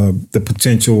was the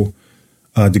potential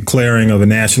declaring of a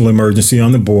national emergency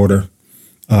on the border.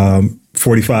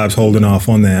 45's holding off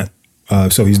on that,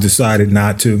 so he's decided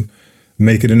not to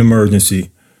make it an emergency.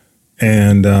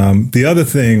 And the other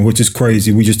thing, which is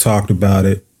crazy, we just talked about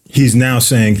it. He's now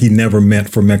saying he never meant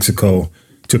for Mexico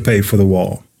to pay for the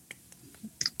wall.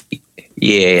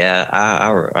 Yeah,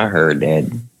 I heard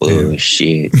that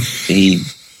bullshit. He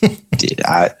did.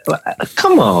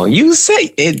 Come on, you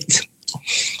say it.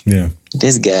 Yeah,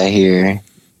 this guy here.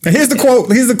 And here's the quote.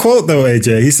 Here's the quote, though,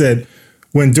 AJ. He said,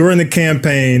 "When during the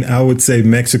campaign, I would say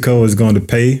Mexico is going to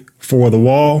pay for the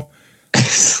wall.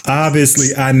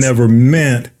 Obviously, I never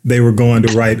meant they were going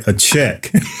to write a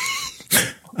check."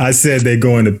 I said they're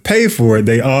going to pay for it.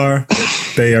 They are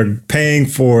paying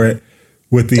for it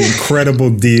with the incredible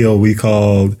deal we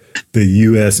called the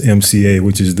USMCA,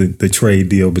 which is the trade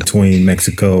deal between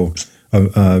Mexico,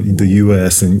 the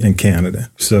US and Canada.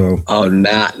 So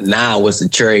now what's the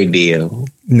trade deal?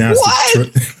 Now what?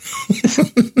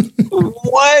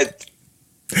 What?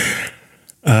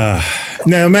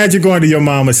 Now imagine going to your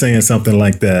mama saying something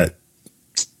like that.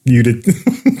 You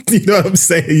know what I'm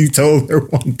saying? You told her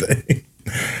one thing.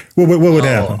 What would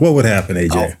happen? What would happen,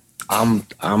 AJ? I'm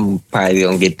probably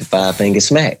gonna get the 5-finger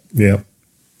smack. Yep.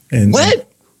 And what?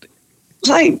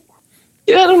 Like,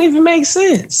 that don't even make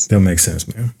sense. Don't make sense,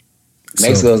 man.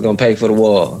 Mexico's gonna pay for the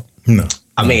wall. No.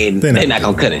 I mean, they're not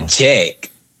gonna cut a check.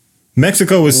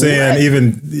 Mexico was saying,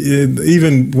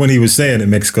 even when he was saying it,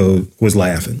 Mexico was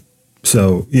laughing.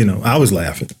 So, I was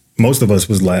laughing. Most of us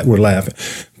were laughing.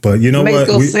 But you know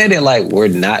Mexico what? Mexico said it like, we're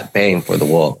not paying for the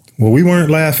wall. Well, we weren't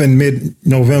laughing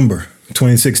mid-November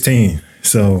 2016.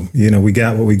 So, we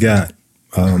got what we got.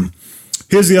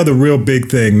 Here's the other real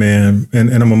big thing, man.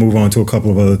 And I'm going to move on to a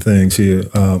couple of other things here.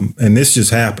 And this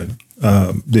just happened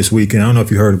this weekend. I don't know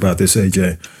if you heard about this,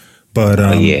 AJ. But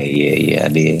yeah, I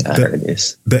did. I heard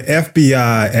this. The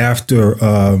FBI, after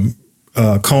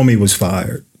Comey was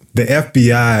fired, the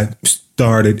FBI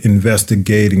started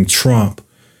investigating Trump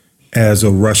as a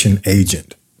Russian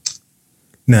agent.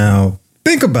 Now,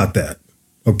 think about that,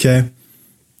 okay?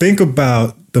 Think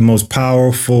about the most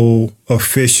powerful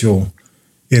official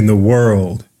in the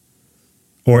world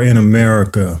or in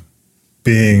America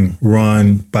being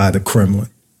run by the Kremlin.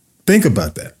 Think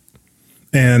about that.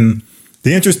 And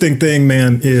the interesting thing,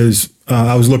 man, is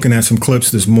I was looking at some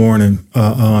clips this morning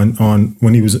on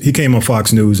when he came on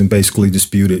Fox News and basically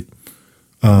disputed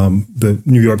the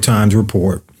New York Times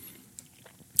report.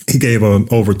 He gave an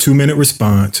over 2-minute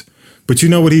response. But you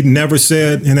know what he never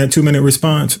said in that 2-minute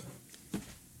response?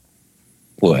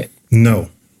 What? No.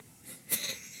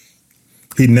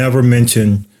 He never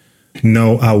mentioned,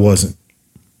 no, I wasn't.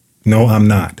 No, I'm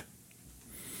not.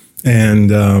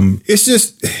 And it's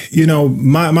just,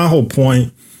 my whole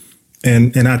point,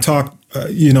 and I talk,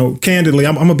 candidly,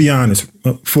 I'm going to be honest,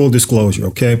 full disclosure,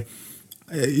 okay?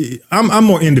 I'm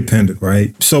more independent,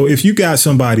 right? So if you got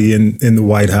somebody in the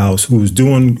White House who's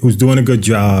doing a good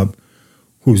job,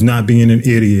 who's not being an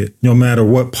idiot, no matter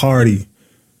what party,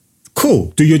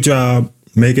 cool, do your job,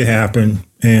 make it happen,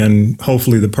 and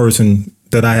hopefully the person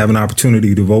that I have an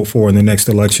opportunity to vote for in the next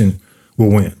election will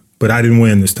win. But I didn't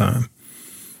win this time.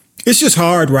 It's just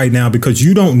hard right now because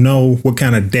you don't know what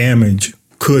kind of damage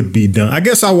could be done. I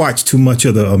guess I watch too much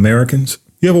of The Americans.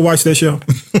 You ever watch that show?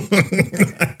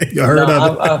 You heard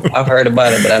of it? I've heard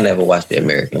about it, but I never watched The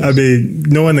Americans. I mean,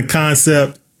 knowing the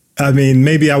concept,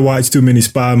 maybe I watch too many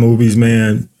spy movies,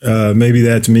 man. Maybe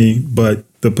that's me. But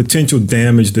the potential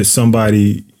damage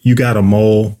that you got a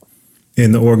mole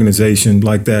in the organization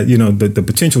like that, the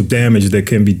potential damage that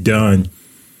can be done,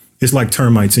 it's like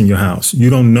termites in your house. You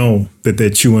don't know that they're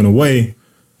chewing away,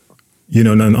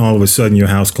 and then all of a sudden your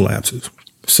house collapses.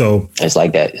 So it's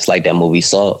like that. It's like that movie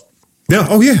Saw. Yeah.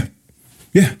 Oh, yeah.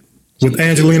 Yeah. With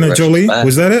Angelina Jolie. Spy.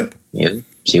 Was that it? Yeah.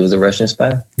 She was a Russian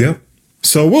spy. Yeah.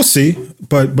 So we'll see.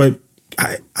 But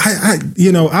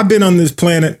I've been on this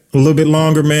planet a little bit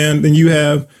longer, man, than you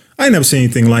have. I ain't never seen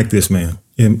anything like this, man,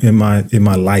 in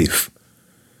my life.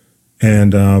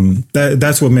 And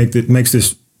that's what makes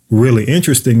this really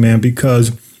interesting, man,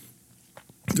 because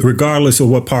regardless of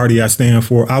what party I stand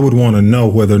for, I would want to know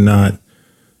whether or not,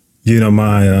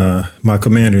 my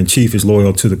commander in chief is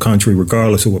loyal to the country,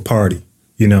 regardless of what party,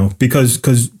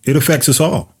 because it affects us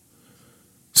all.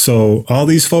 So all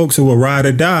these folks who will ride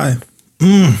or die,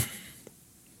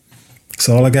 that's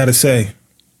all I got to say.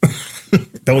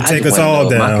 Don't take us all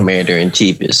down. My commander in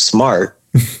chief is smart.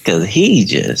 Because he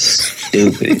just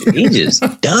stupid. He just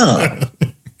dumb.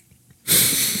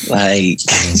 Like,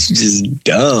 just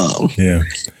dumb. Yeah.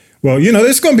 Well,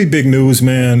 there's going to be big news,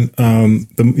 man.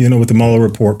 With the Mueller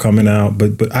report coming out,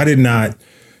 but I did not.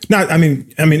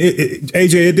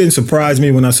 AJ, it didn't surprise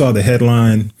me when I saw the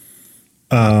headline.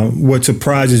 What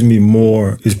surprises me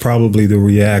more is probably the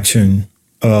reaction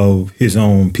of his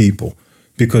own people,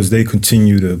 because they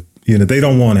continue to, they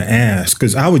don't want to ask.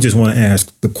 Because I would just want to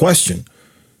ask the question,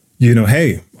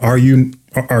 hey, are you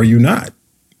not?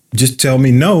 Just tell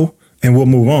me no, and we'll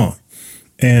move on.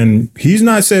 And he's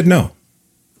not said no.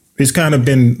 It's kind of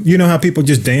been, how people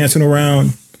just dancing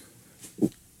around.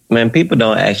 Man, people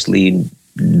don't actually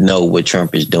know what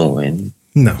Trump is doing.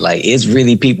 No. Like, it's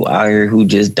really people out here who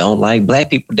just don't like black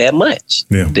people that much.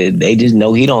 Yeah. They just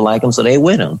know he don't like them, so they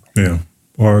with him. Yeah.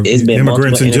 Or it's been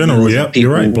immigrants in general. Yep,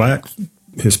 you're right. Black,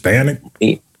 Hispanic.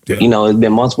 Yeah. It's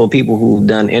been multiple people who've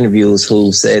done interviews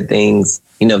who said things,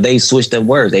 they switched up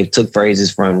words. They took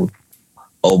phrases from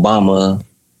Obama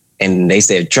and they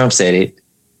said Trump said it,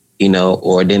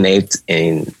 or then they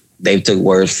took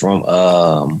words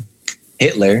from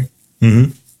Hitler.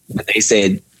 Mm-hmm. But they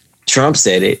said Trump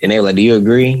said it, and they were like, "Do you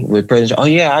agree with President?" Oh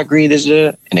yeah, I agree. This,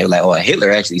 and they were like, "Oh,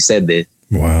 Hitler actually said this."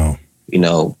 Wow.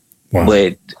 Wow.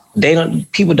 But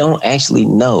people don't actually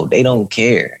know. They don't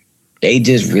care. They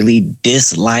just really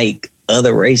dislike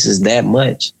other races that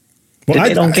much. Well,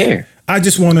 they don't care. I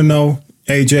just want to know,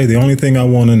 AJ. The only thing I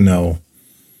want to know,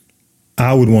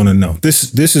 I would want to know.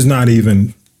 This is not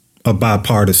even a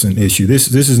bipartisan issue.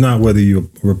 This is not whether you're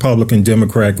Republican,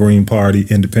 Democrat, Green Party,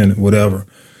 Independent, whatever.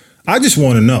 I just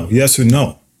want to know, yes or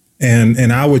no.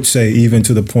 And I would say even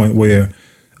to the point where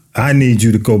I need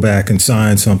you to go back and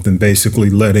sign something basically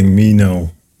letting me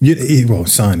know.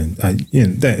 Signing.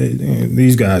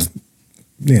 These guys,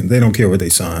 they don't care what they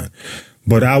sign.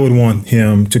 But I would want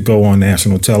him to go on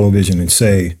national television and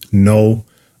say, no,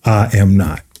 I am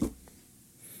not.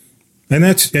 And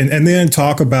and then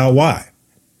talk about why.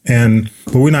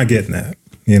 But we're not getting that,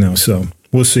 so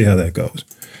we'll see how that goes.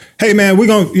 Hey man, we're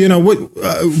gonna,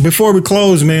 before we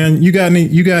close, man, you got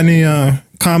any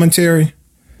commentary?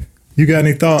 You got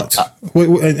any thoughts?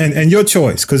 And your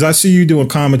choice, because I see you doing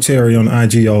commentary on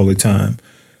IG all the time.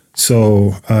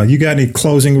 So you got any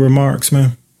closing remarks,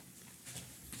 man?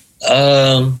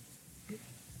 Yeah,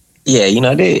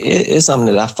 it's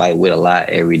something that I fight with a lot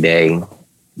every day,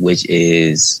 which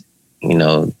is,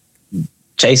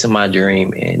 chasing my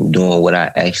dream and doing what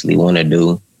I actually want to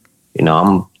do.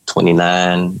 I'm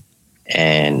 29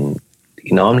 and,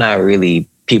 I'm not really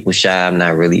people shy. I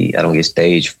don't get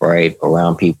stage fright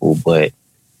around people, but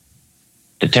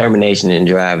determination and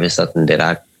drive is something that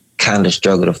I kind of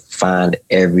struggle to find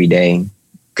every day.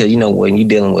 Because, when you're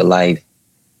dealing with life,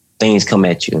 things come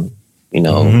at you,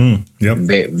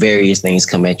 various things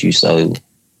come at you. So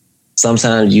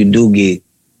sometimes you do get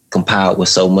compiled with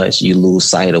so much, you lose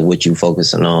sight of what you're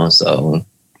focusing on. So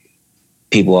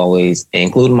people always,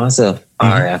 including myself, all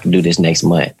right, I can do this next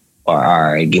month. Or,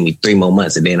 all right, give me 3 more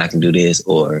months and then I can do this.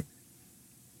 Or,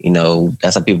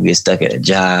 that's how people get stuck at a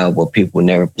job, or people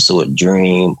never pursue a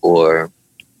dream, or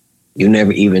you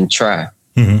never even try.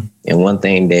 Mm-hmm. And one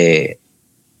thing that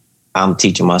I'm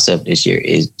teaching myself this year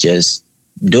is just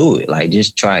do it. Like,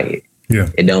 just try it. Yeah.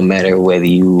 It don't matter whether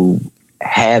you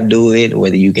do it,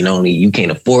 whether you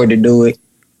can't afford to do it.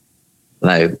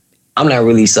 Like, I'm not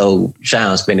really so shy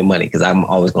on spending money because I'm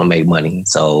always going to make money.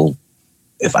 So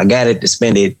if I got it to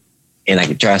spend it and I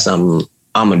can try something,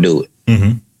 I'm going to do it.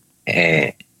 Mm-hmm.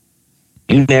 And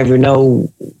you never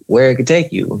know where it could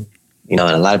take you. And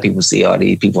a lot of people see all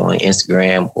these people on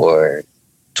Instagram or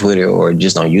Twitter or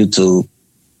just on YouTube,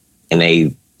 and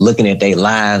they looking at their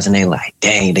lives and they like,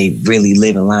 dang, they really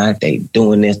living life. They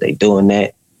doing this, they doing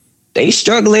that. They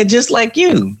struggling just like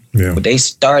you. Yeah. But they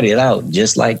started out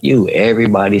just like you.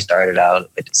 Everybody started out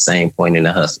at the same point in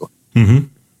the hustle. Mm-hmm.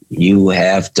 You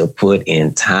have to put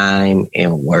in time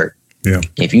and work. Yeah.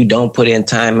 If you don't put in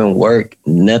time and work,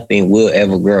 nothing will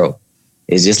ever grow.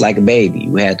 It's just like a baby.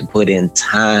 You have to put in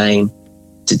time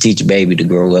to teach a baby to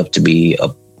grow up to be a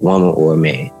woman or a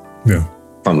man. Yeah.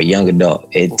 From a young adult,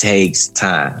 it takes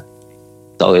time.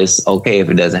 So it's okay if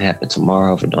it doesn't happen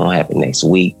tomorrow, if it don't happen next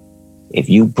week. If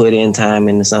you put in time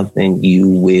into something, you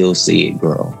will see it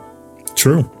grow.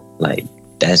 True. Like,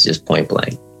 that's just point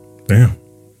blank. Damn.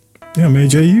 Yeah, man,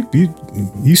 Jay,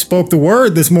 you spoke the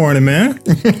word this morning, man.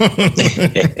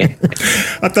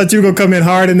 I thought you were gonna come in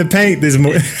hard in the paint this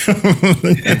morning.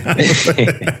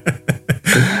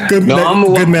 Good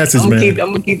message, man.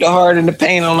 I'm gonna keep the hard in the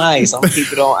paint on ice. I'm gonna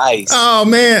keep it on ice. Oh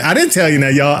man, I didn't tell you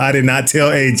that, y'all. I did not tell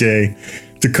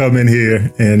AJ to come in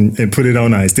here and put it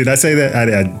on ice. Did I say that?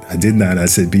 I did not. I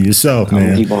said, be yourself, man. I'm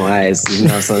gonna keep on ice. You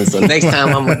know, so next time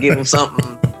I'm gonna give him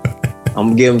something. I'm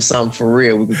gonna give him something for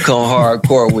real. We can come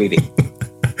hardcore with it.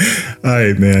 All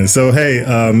right, man. So hey,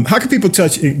 how can people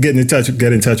get in touch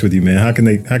with you, man? How can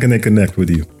they connect with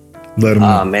you? Let them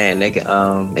know. Man, they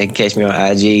can catch me on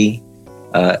IG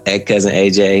at Cousin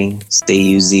AJ,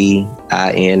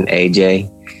 CUZINAJ.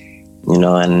 You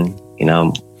know, and you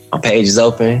know, my page is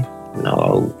open. You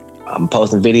know, I'm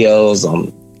posting videos.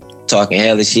 I'm talking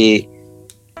hella shit,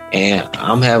 and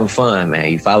I'm having fun,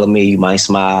 man. You follow me, you might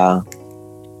smile,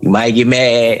 you might get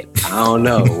mad. I don't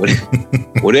know.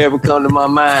 Whatever come to my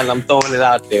mind, I'm throwing it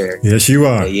out there. Yes, you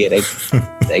are. But yeah, they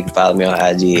can follow me on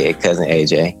IG at Cousin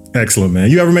AJ. Excellent, man.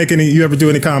 You ever do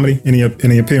any comedy? Any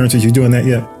appearances? You doing that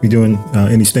yet? You doing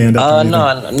any stand up?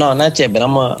 No, not yet. But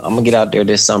I'm gonna get out there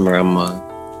this summer. I'm gonna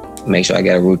make sure I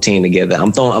got a routine together.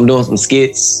 I'm doing some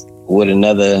skits with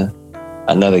another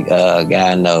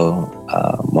guy I know.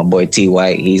 My boy T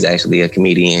White. He's actually a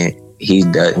comedian. He's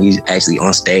actually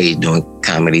on stage doing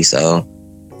comedy. So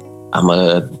I'm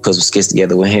gonna put some skits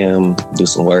together with him. Do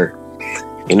some work.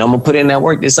 You know, I'm gonna put in that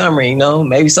work this summer. You know,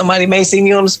 maybe somebody may see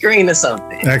me on the screen or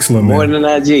something. Excellent, more man. Than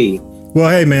IG. Well,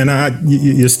 hey, man,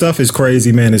 your stuff is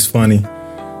crazy, man. It's funny.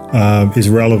 It's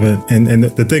relevant, and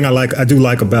the thing I do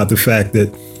like about the fact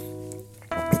that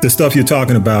the stuff you're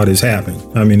talking about is happening.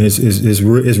 I mean, it's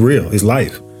real. It's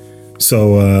life.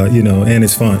 So you know, and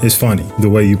it's fun. It's funny the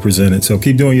way you present it. So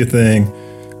keep doing your thing.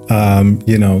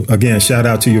 You know, again, shout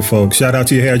out to your folks. Shout out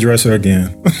to your hairdresser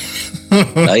again.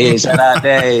 Oh yeah, shout out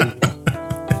Dave.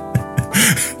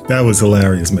 That was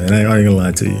hilarious, man. I ain't gonna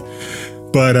lie to you.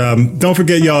 But don't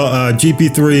forget, y'all,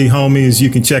 GP3 homies, you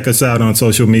can check us out on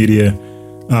social media.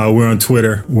 We're on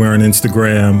Twitter. We're on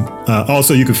Instagram.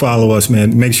 Also, you can follow us,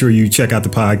 man. Make sure you check out the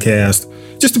podcast.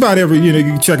 Just about you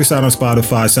can check us out on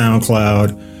Spotify,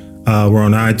 SoundCloud. We're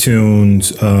on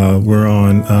iTunes. We're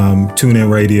on TuneIn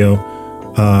Radio.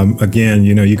 Again,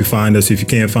 you know, you can find us. If you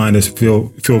can't find us,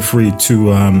 feel free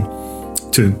to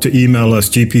email us,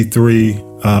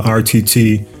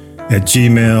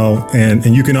 gp3rtt@gmail.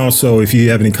 And you can also, if you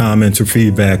have any comments or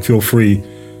feedback, feel free.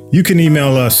 You can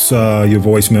email us your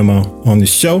voice memo on the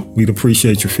show. We'd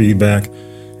appreciate your feedback.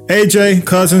 AJ,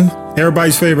 cousin,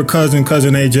 everybody's favorite cousin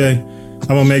AJ. I'm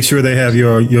going to make sure they have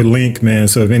your link, man.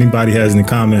 So if anybody has any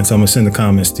comments, I'm going to send the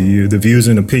comments to you. The views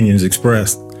and opinions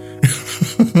expressed.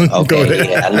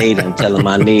 Okay, yeah, I need them. Tell them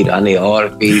I need all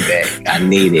the feedback. I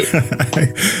need it.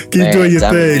 Keep doing your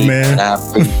thing, man. I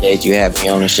appreciate you having me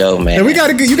on the show, man. And you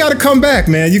got to come back,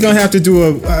 man. You're gonna have to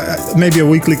do maybe a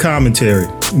weekly commentary.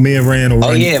 Me and Rand will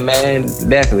run. Oh yeah, man,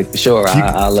 definitely for sure.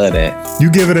 I love that.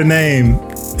 You give it a name,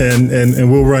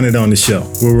 and we'll run it on the show.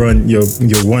 We'll run your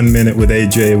 1 minute with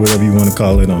AJ, whatever you want to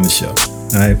call it, on the show.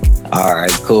 All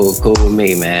right, cool with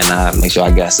me, man. I'll make sure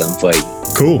I got something for you.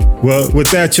 Cool. Well, with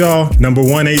that, y'all, number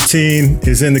 118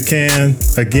 is in the can.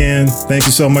 Again, thank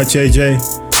you so much, AJ.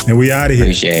 And we out of here.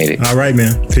 Appreciate it. All right,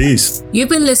 man. Peace. You've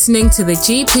been listening to the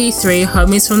GP3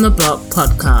 Homies from the Block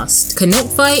podcast. Connect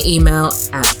via email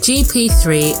at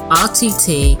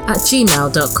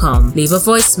gp3rtt@gmail.com. Leave a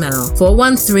voicemail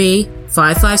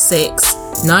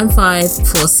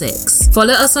 413-556-9546.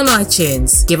 Follow us on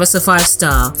iTunes. Give us a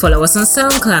 5-star. Follow us on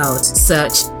SoundCloud.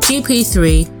 Search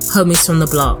GP3 Homies from the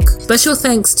Block. Special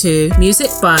thanks to music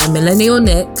by Millennial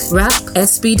Nick, rap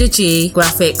SB2G,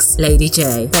 graphics Lady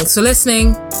J. Thanks for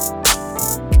listening.